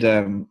Johnson made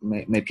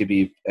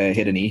Khabib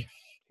hit a knee.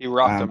 He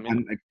rocked him.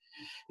 And,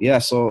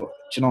 so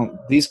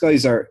these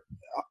guys are.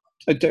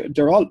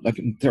 They're all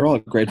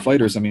great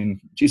fighters. I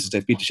mean, Jesus, they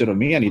beat the shit out of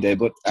me any day.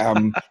 But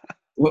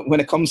when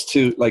it comes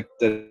to like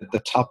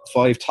the top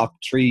 5, top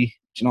 3,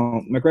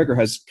 McGregor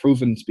has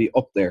proven to be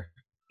up there.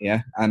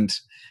 Yeah, and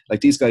like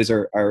these guys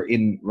are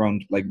in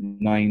round like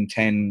 9,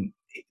 10,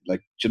 that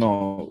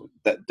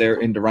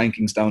they're in the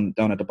rankings down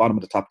at the bottom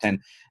of the top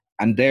 10,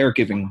 and they're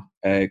giving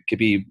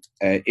Khabib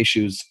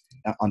issues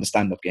on the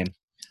stand-up game.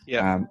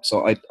 Yeah.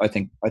 So I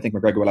think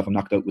McGregor will have him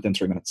knocked out within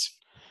 3 minutes.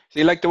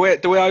 See, like the way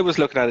I was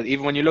looking at it,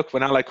 even when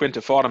Aloy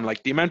Quinta fought him,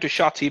 like the amount of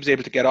shots he was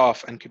able to get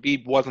off, and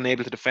Khabib wasn't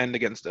able to defend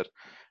against it.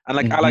 And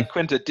like Aloy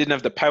Quinta didn't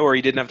have the power,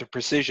 he didn't have the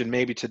precision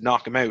maybe to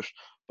knock him out,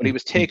 but he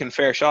was taking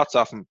fair shots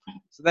off him.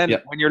 So then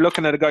when you're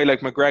looking at a guy like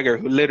McGregor,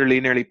 who literally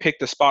nearly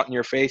picked a spot in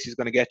your face he's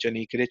going to get you, and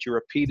he could hit you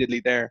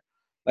repeatedly there.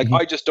 Like,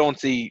 I just don't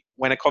see,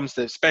 when it comes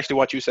to, especially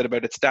what you said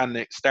about it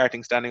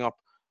standing up,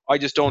 I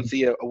just don't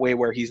see a way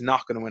where he's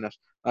not going to win it.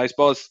 I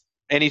suppose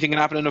anything can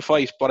happen in a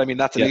fight, but I mean,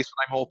 that's at least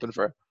what I'm hoping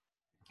for.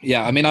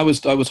 Yeah, I mean, I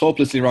was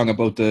hopelessly wrong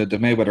about the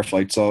Mayweather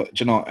fight. So,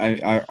 you know,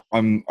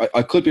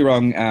 I could be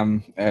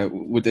wrong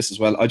with this as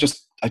well. I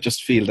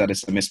just feel that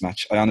it's a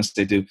mismatch. I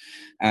honestly do.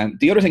 And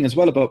the other thing as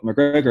well about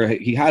McGregor,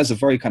 he has a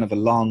very kind of a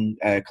long,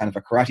 kind of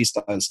a karate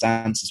style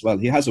stance as well.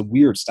 He has a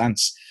weird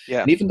stance.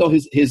 Yeah. And even though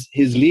his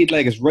lead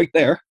leg is right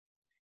there,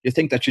 you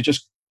think that you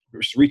just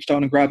reach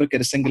down and grab it, get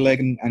a single leg,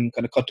 and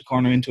kind of cut the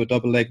corner into a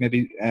double leg,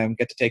 maybe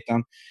get the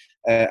takedown.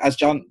 As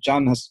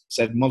John has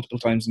said multiple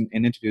times in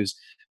interviews,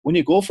 when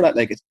you go for that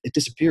leg, it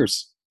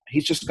disappears.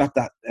 He's just got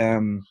that.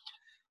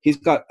 He's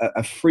got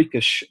a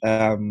freakish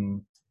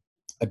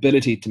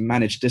ability to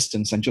manage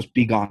distance and just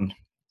be gone.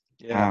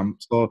 Yeah.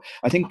 So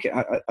I think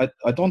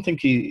I don't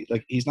think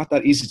he's not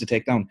that easy to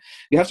take down.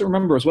 You have to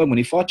remember as well, when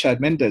he fought Chad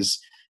Mendes,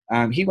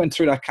 he went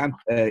through that camp.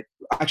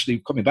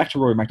 Actually, coming back to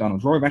Rory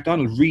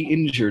MacDonald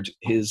re-injured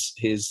his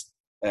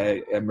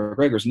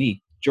McGregor's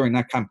knee during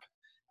that camp.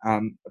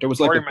 There was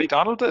like Rory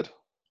MacDonald did.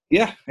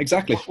 Yeah,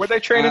 exactly. Were they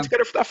training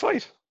together for that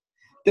fight?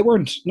 They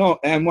weren't. No.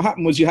 What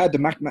happened was you had the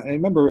I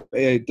remember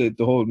the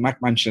whole Mac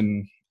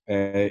Mansion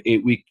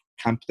 8-week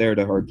camp there,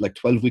 or like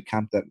 12-week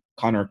camp that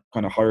Conor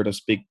kind of hired us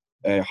big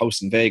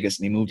house in Vegas,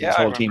 and he moved his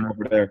whole team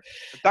over there.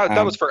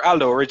 That was for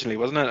Aldo originally,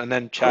 wasn't it? And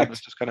then Chad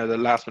was just kind of the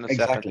last minute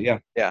setter. Exactly.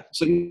 Yeah.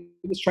 So he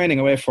was training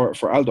away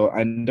for Aldo,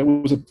 and there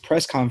was a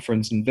press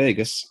conference in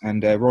Vegas,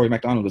 and Rory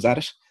MacDonald was at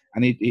it,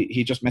 and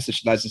he just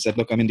messaged the lads and said,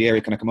 "Look, I'm in the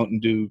area. Can I come out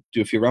and do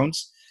a few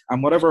rounds?"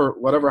 And whatever.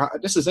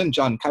 This is in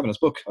John Kavanagh's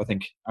book, I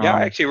think. Yeah,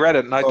 I actually read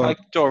it, and I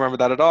don't remember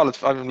that at all.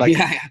 I'm like,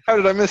 how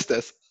did I miss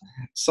this?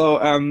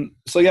 So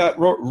yeah,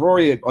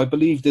 Rory, I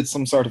believe, did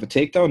some sort of a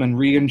takedown and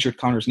re-injured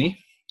Conor's knee.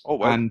 Oh,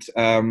 wow.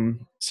 And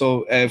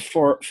so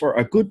for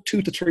a good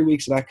 2 to 3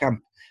 weeks of that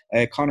camp,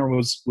 Conor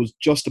was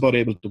just about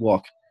able to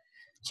walk.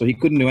 So he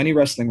couldn't do any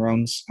wrestling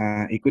rounds.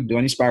 He couldn't do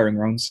any sparring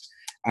rounds.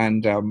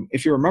 And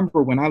if you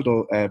remember, when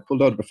Aldo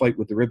pulled out of the fight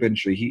with the rib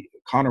injury,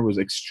 Conor was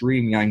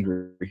extremely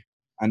angry.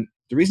 And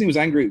the reason he was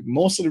angry,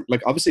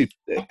 obviously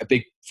a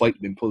big fight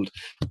had been pulled,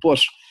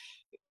 but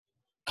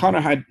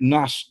Conor had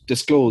not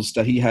disclosed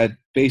that he had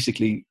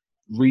basically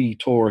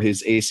re-tore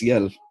his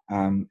ACL,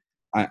 and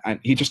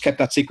he just kept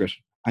that secret.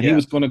 And he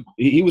was going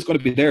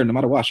to be there no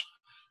matter what.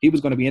 He was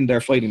going to be in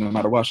there fighting no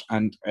matter what.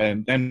 And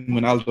then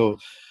when Aldo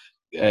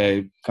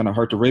kind of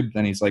hurt the rib,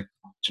 then he's like,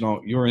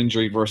 your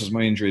injury versus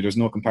my injury, there's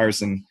no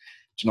comparison.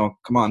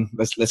 Come on,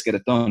 let's get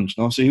it done.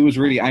 So he was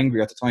really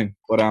angry at the time.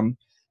 But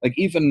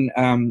even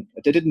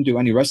they didn't do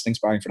any wrestling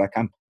sparring for that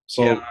camp.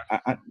 So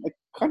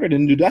Conor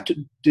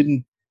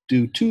didn't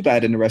do too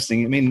bad in the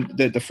wrestling. I mean,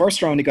 the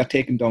first round he got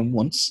taken down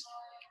once,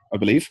 I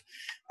believe,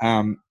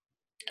 and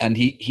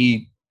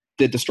he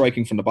did the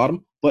striking from the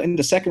bottom. But in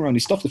the second round, he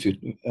stuffed a few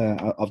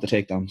of the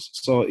takedowns.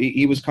 So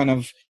he was kind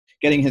of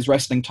getting his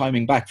wrestling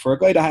timing back for a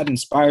guy that had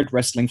inspired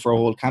wrestling for a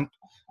whole camp,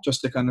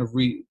 just to kind of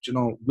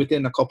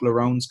within a couple of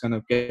rounds, kind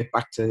of get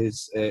back to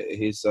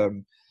his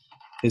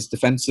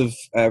defensive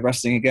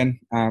wrestling again.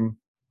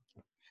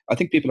 I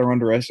think people are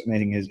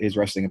underestimating his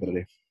wrestling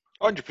ability.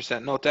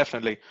 100%, no,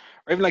 definitely.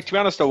 Or even, to be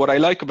honest though, what I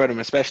like about him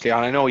especially,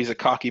 and I know he's a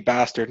cocky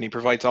bastard and he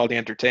provides all the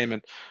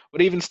entertainment,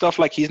 but even stuff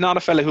like, he's not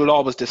a fella who'll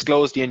always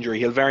disclose the injury.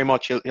 He'll go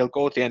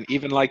to the end,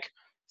 even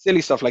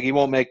silly stuff, he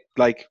won't make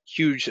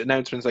huge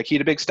announcements. He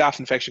had a big staph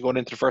infection going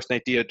into the first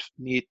Nate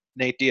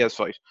Diaz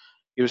fight.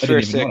 He was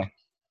very sick.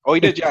 Oh, he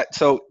did, yeah.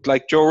 So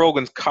Joe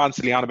Rogan's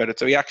constantly on about it.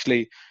 So he had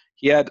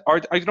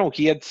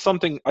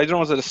something, I don't know,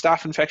 was it a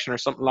staph infection or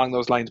something along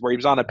those lines, where he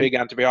was on a big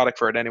antibiotic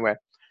for it anyway.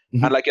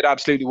 Mm-hmm. And it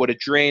absolutely would have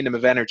drained him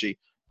of energy.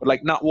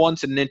 But not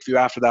once in an interview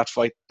after that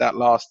fight, that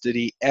loss, did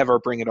he ever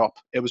bring it up.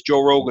 It was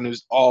Joe Rogan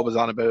who's always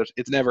on about it.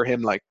 It's never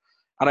him. And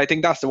I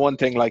think that's the one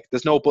thing,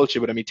 there's no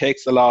bullshit with him. He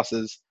takes the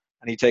losses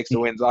and he takes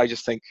the wins. I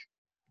just think,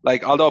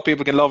 although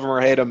people can love him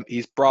or hate him,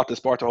 he's brought the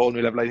sport to a whole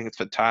new level. I think it's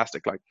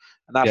fantastic. And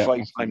that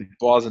fight, I'm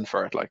buzzing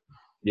for it.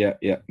 Yeah.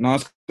 No,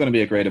 it's going to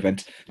be a great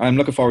event. I'm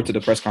looking forward to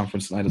the press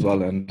conference tonight as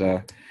well. And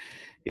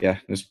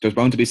there's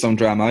bound to be some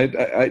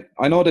drama.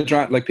 I know the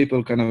drama,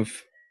 people kind of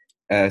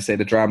say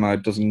the drama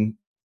doesn't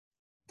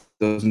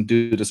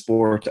do the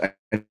sport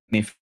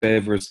any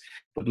favors.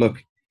 But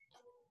look,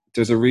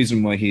 there's a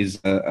reason why he's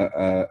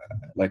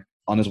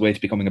on his way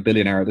to becoming a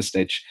billionaire at this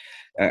stage,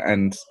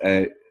 and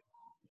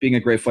being a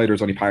great fighter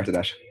is only part of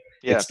that.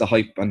 Yeah. It's the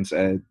hype and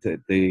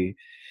the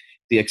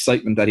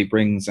excitement that he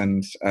brings,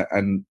 and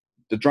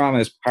the drama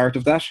is part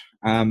of that.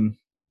 Well,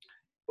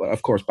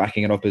 of course,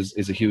 backing it up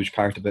is a huge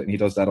part of it, and he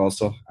does that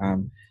also.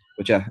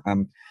 But yeah,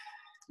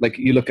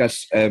 you look at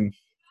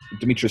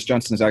Demetrius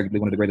Johnson is arguably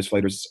one of the greatest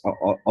fighters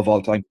of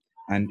all time,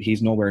 and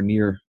he's nowhere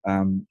near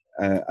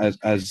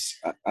as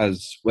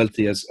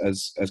wealthy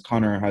as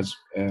Conor has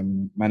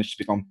managed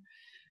to become.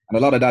 And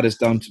a lot of that is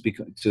down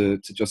to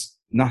just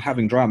not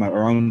having drama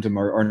around him,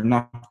 or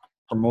not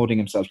promoting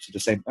himself to the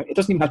same. It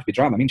doesn't even have to be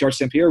drama. I mean, George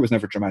St. Pierre was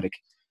never dramatic,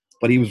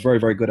 but he was very,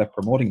 very good at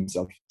promoting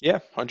himself. Yeah,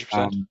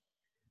 100%.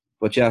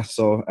 But yeah,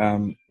 so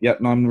no,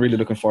 I'm really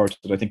looking forward to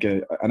it. I think,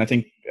 and I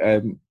think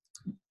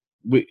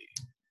we,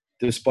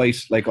 despite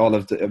like all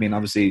of the, I mean,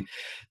 obviously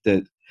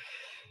the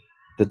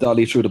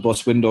dolly through the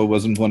bus window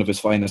wasn't one of his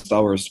finest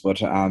hours,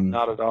 but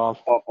not at all.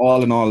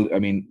 All in all, I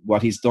mean,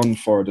 what he's done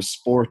for the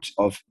sport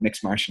of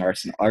mixed martial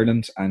arts in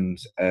Ireland and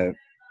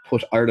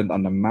put Ireland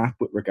on the map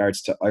with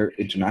regards to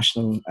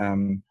international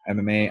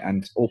MMA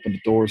and opened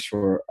the doors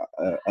for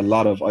a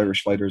lot of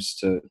Irish fighters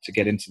to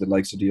get into the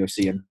likes of the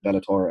UFC and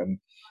Bellator and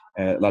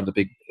a lot of the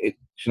big,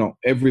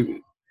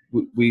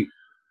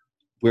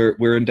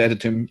 we're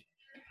indebted to him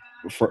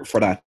for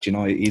that. You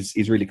know,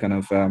 he's really kind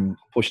of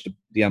pushed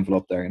the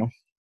envelope there. You know.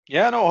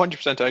 Yeah, no,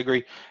 100%. I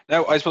agree.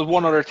 Now, I suppose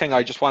one other thing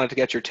I just wanted to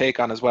get your take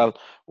on as well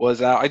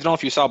was I don't know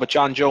if you saw, but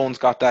John Jones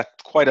got that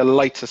quite a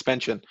light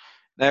suspension.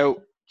 Now,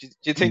 do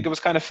you think it was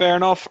kind of fair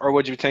enough, or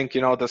would you think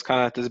there's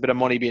a bit of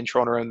money being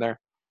thrown around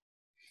there?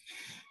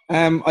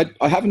 I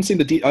haven't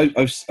seen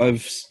I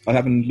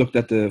haven't looked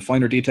at the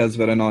finer details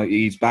of it. I know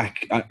he's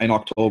back in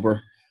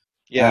October.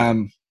 Yeah.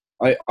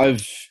 I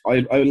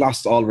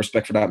lost all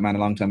respect for that man a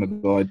long time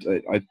ago.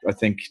 I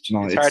think it's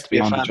hard to be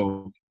beyond a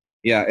joke.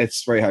 Yeah,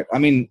 it's very hard. I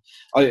mean,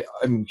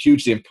 I'm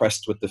hugely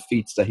impressed with the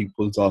feats that he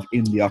pulls off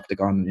in the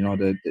octagon. You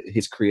know,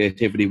 his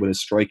creativity with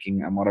his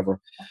striking and whatever.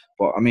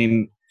 But I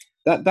mean,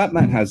 that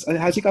man has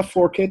he got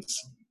 4 kids?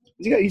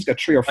 He's got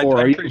 3 or 4.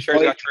 I'm pretty sure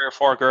he's got 3 or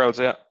 4 girls.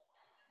 Yeah.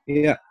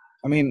 Yeah,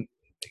 I mean,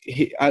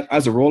 he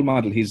as a role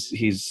model, he's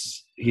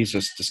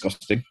just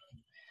disgusting.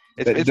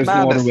 It's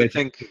madness to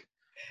think.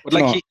 But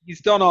like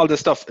he's done all this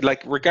stuff,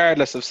 like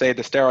regardless of say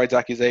the steroids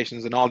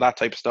accusations and all that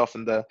type of stuff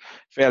and the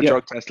failed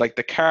drug test, like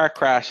the car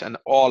crash and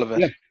all of it.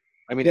 Yeah.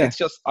 I mean, it's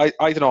just I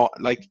don't know.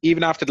 Like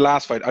even after the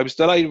last fight, I was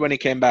delighted when he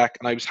came back,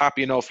 and I was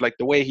happy enough. Like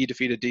the way he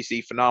defeated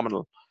DC,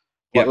 phenomenal.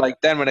 But like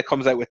then when it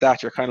comes out with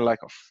that, you're kind of like,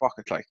 oh fuck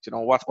it, like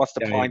what's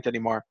the point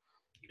anymore?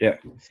 Yeah,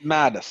 it's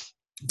madness.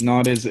 No,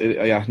 it is.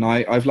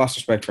 I've lost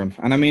respect for him,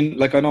 and I mean,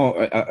 like I know,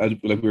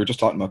 like we were just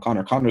talking about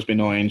Conor. Conor's been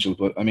no angel,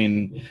 but I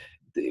mean,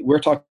 we're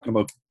talking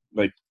about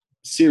like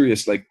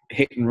serious like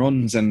hit and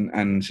runs and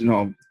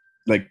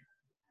like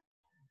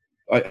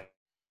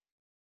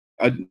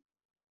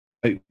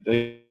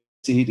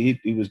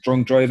he was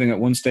drunk driving at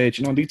one stage.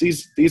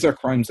 These are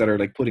crimes that are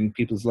like putting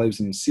people's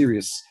lives in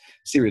serious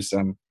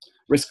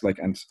risk. Like,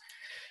 and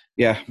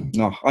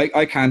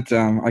I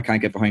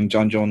can't get behind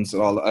John Jones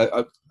at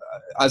all.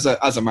 As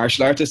a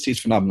martial artist, he's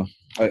phenomenal.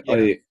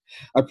 I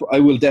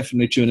will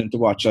definitely tune in to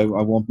watch. I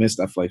won't miss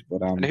that fight.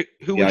 But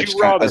who would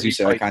you rather? As you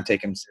said, I can't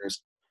take him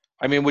serious.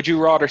 I mean, would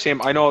you rather see him?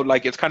 I know,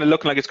 like, it's kind of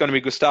looking like it's going to be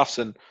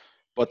Gustafsson,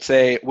 but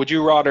say, would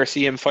you rather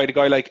see him fight a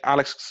guy like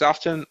Alex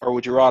Gustafsson, or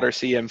would you rather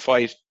see him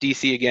fight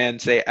DC again,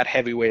 say, at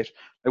heavyweight?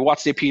 Like,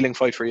 what's the appealing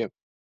fight for you?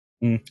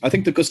 I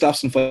think the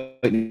Gustafsson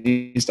fight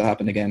needs to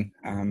happen again.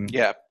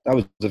 That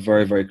was a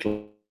very, very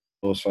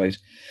close fight.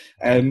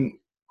 I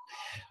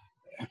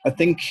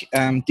think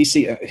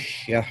DC,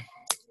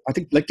 I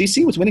think like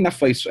DC was winning that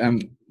fight,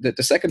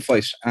 the second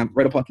fight,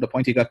 right up until the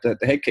point he got the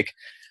head kick.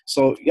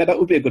 So yeah, that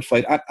would be a good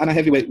fight. And a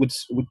heavyweight would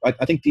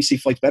I think DC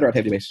fights better at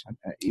heavyweight,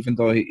 even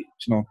though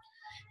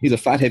he's a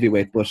fat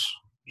heavyweight, but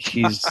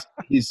he's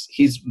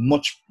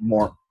much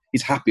more,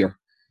 he's happier.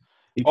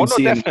 You can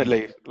see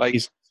definitely. Like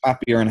he's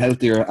happier and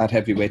healthier at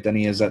heavyweight than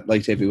he is at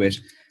light heavyweight.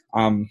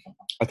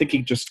 I think he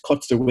just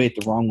cuts the weight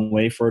the wrong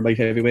way for light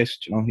heavyweight.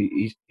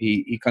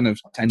 He kind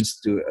of tends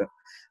to do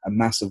a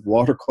massive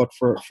water cut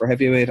for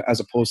heavyweight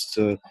as opposed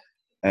to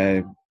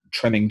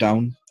trimming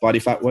down body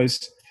fat wise.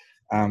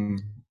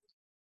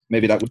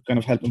 Maybe that would kind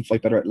of help him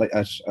fight better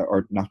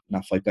or not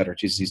fight better.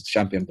 Jesus, he's the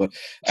champion, but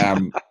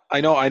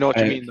I know what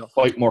you mean though.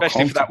 Fight more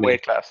especially for that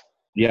weight class.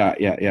 Yeah.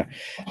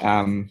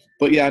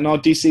 But yeah, no,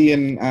 DC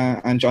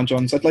and John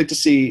Jones. I'd like to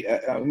see.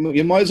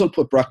 You might as well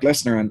put Brock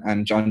Lesnar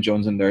and John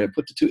Jones in there.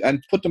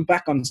 Put them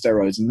back on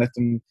steroids and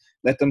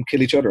let them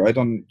kill each other. You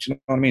know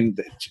what I mean?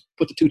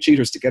 Put the two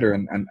cheaters together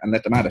and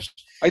let them at it.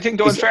 I think,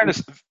 though, in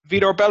fairness,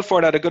 Vitor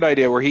Belfort had a good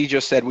idea where he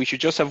just said we should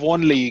just have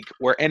one league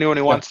where anyone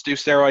who wants to do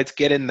steroids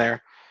get in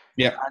there.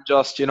 Yeah. And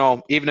just,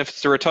 even if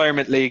it's the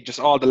retirement league, just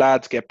all the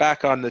lads get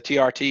back on the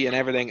TRT and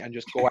everything and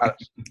just go at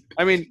it.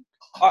 I mean,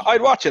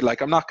 I'd watch it.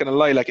 Like, I'm not going to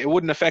lie. Like, it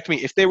wouldn't affect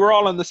me. If they were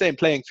all on the same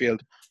playing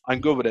field,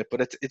 I'm good with it.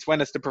 But it's when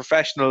it's the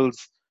professionals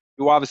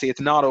who obviously it's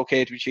not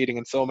okay to be cheating,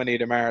 and so many of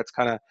them are. It's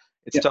kind of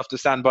tough to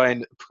stand by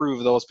and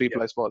prove those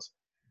people, I suppose.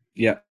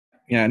 Yeah.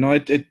 No,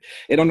 it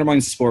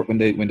undermines the sport when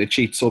they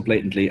cheat so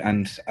blatantly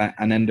and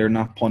then they're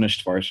not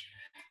punished for it.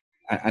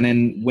 And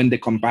then when they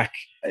come back,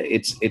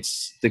 it's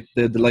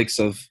the likes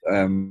of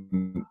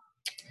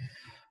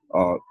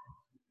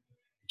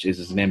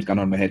Jesus, his name's gone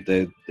on my head.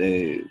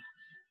 The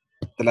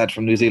lad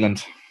from New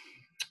Zealand.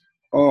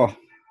 Oh,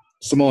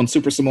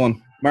 Super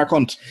Simone, Mark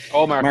Hunt.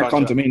 Oh, Mark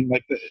Hunt. Yeah. I mean,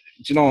 like,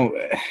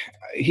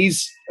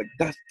 he's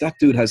that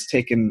dude has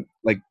taken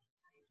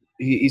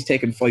he's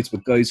taken fights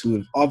with guys who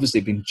have obviously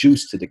been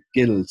juiced to the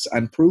gills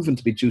and proven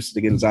to be juiced to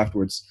the gills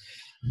afterwards.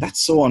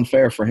 that's so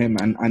unfair for him,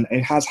 and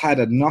it has had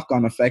a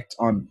knock-on effect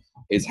on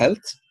his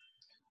health,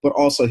 but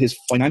also his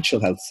financial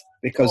health. Oh,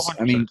 Because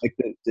I 100%. mean, like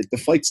the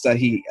fights that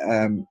he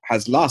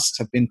has lost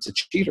have been to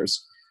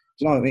cheaters.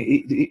 You know, I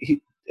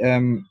mean,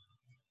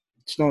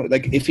 you know,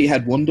 like if he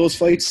had won those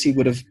fights, he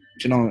would have,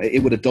 you know, it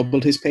would have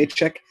doubled his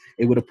paycheck.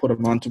 It would have put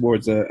him on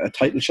towards a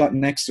title shot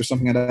next or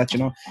something like that. You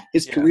know,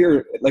 his Yeah.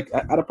 career, like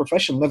at a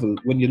professional level,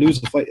 when you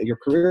lose a fight, your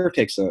career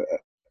takes a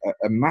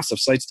massive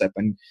sidestep,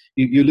 and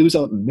you lose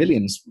out in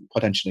millions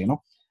potentially. You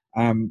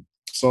know,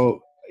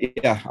 so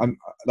yeah, I'm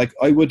like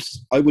I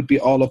would be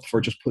all up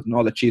for just putting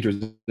all the cheaters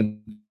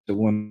into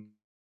one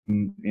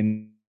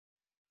in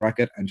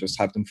bracket and just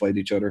have them fight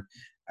each other,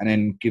 and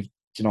then give,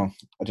 you know,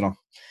 I don't know.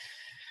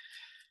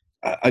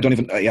 I don't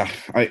even. Yeah,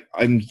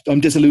 I'm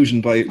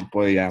disillusioned by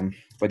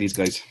these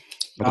guys.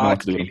 I don't know I what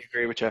to do with them. completely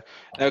agree with you.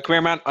 Now, come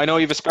here, man. I know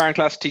you have a sparring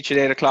class to teach at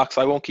 8 o'clock,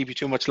 so I won't keep you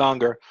too much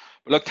longer.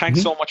 But look, thanks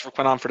Mm-hmm. so much for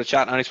coming on for the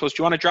chat. And I suppose,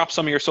 do you want to drop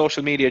some of your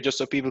social media just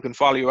so people can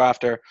follow you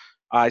after,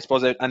 I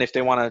suppose, and if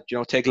they want to, you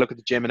know, take a look at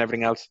the gym and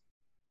everything else?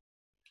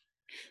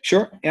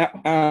 Sure. Yeah.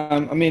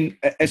 I mean,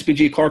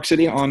 SBG Cork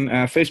City on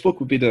Facebook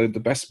would be the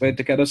best way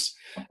to get us.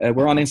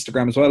 We're on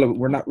Instagram as well.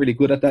 We're not really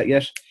good at that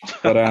yet,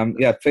 but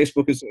yeah,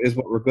 Facebook is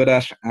what we're good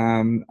at.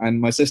 And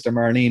my sister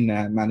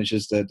Marlene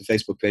manages the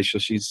Facebook page, so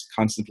she's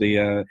constantly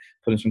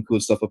putting some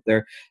cool stuff up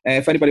there.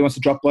 If anybody wants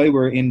to drop by,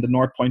 we're in the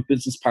North Point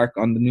Business Park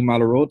on the New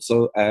Mallow Road.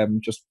 So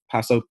just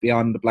pass out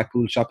beyond the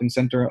Blackpool Shopping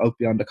Centre, out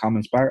beyond the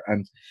Commons Bar,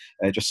 and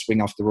just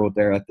swing off the road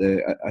there at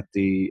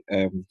the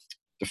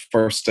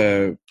first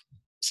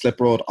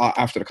slip road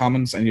after the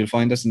Commons, and you'll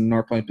find us in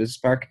North Point Business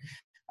Park.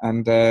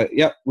 And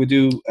yeah, we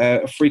do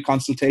a free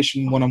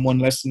consultation, one-on-one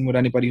lesson with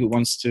anybody who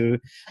wants to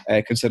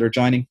consider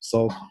joining.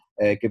 So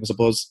give us a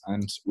buzz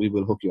and we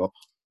will hook you up.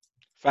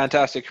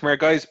 Fantastic. Come here,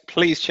 guys.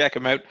 Please check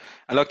him out.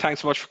 And look,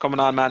 thanks so much for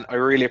coming on, man. I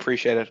really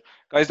appreciate it.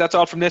 Guys, that's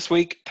all from this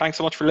week. Thanks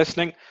so much for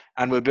listening,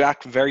 and we'll be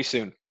back very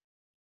soon.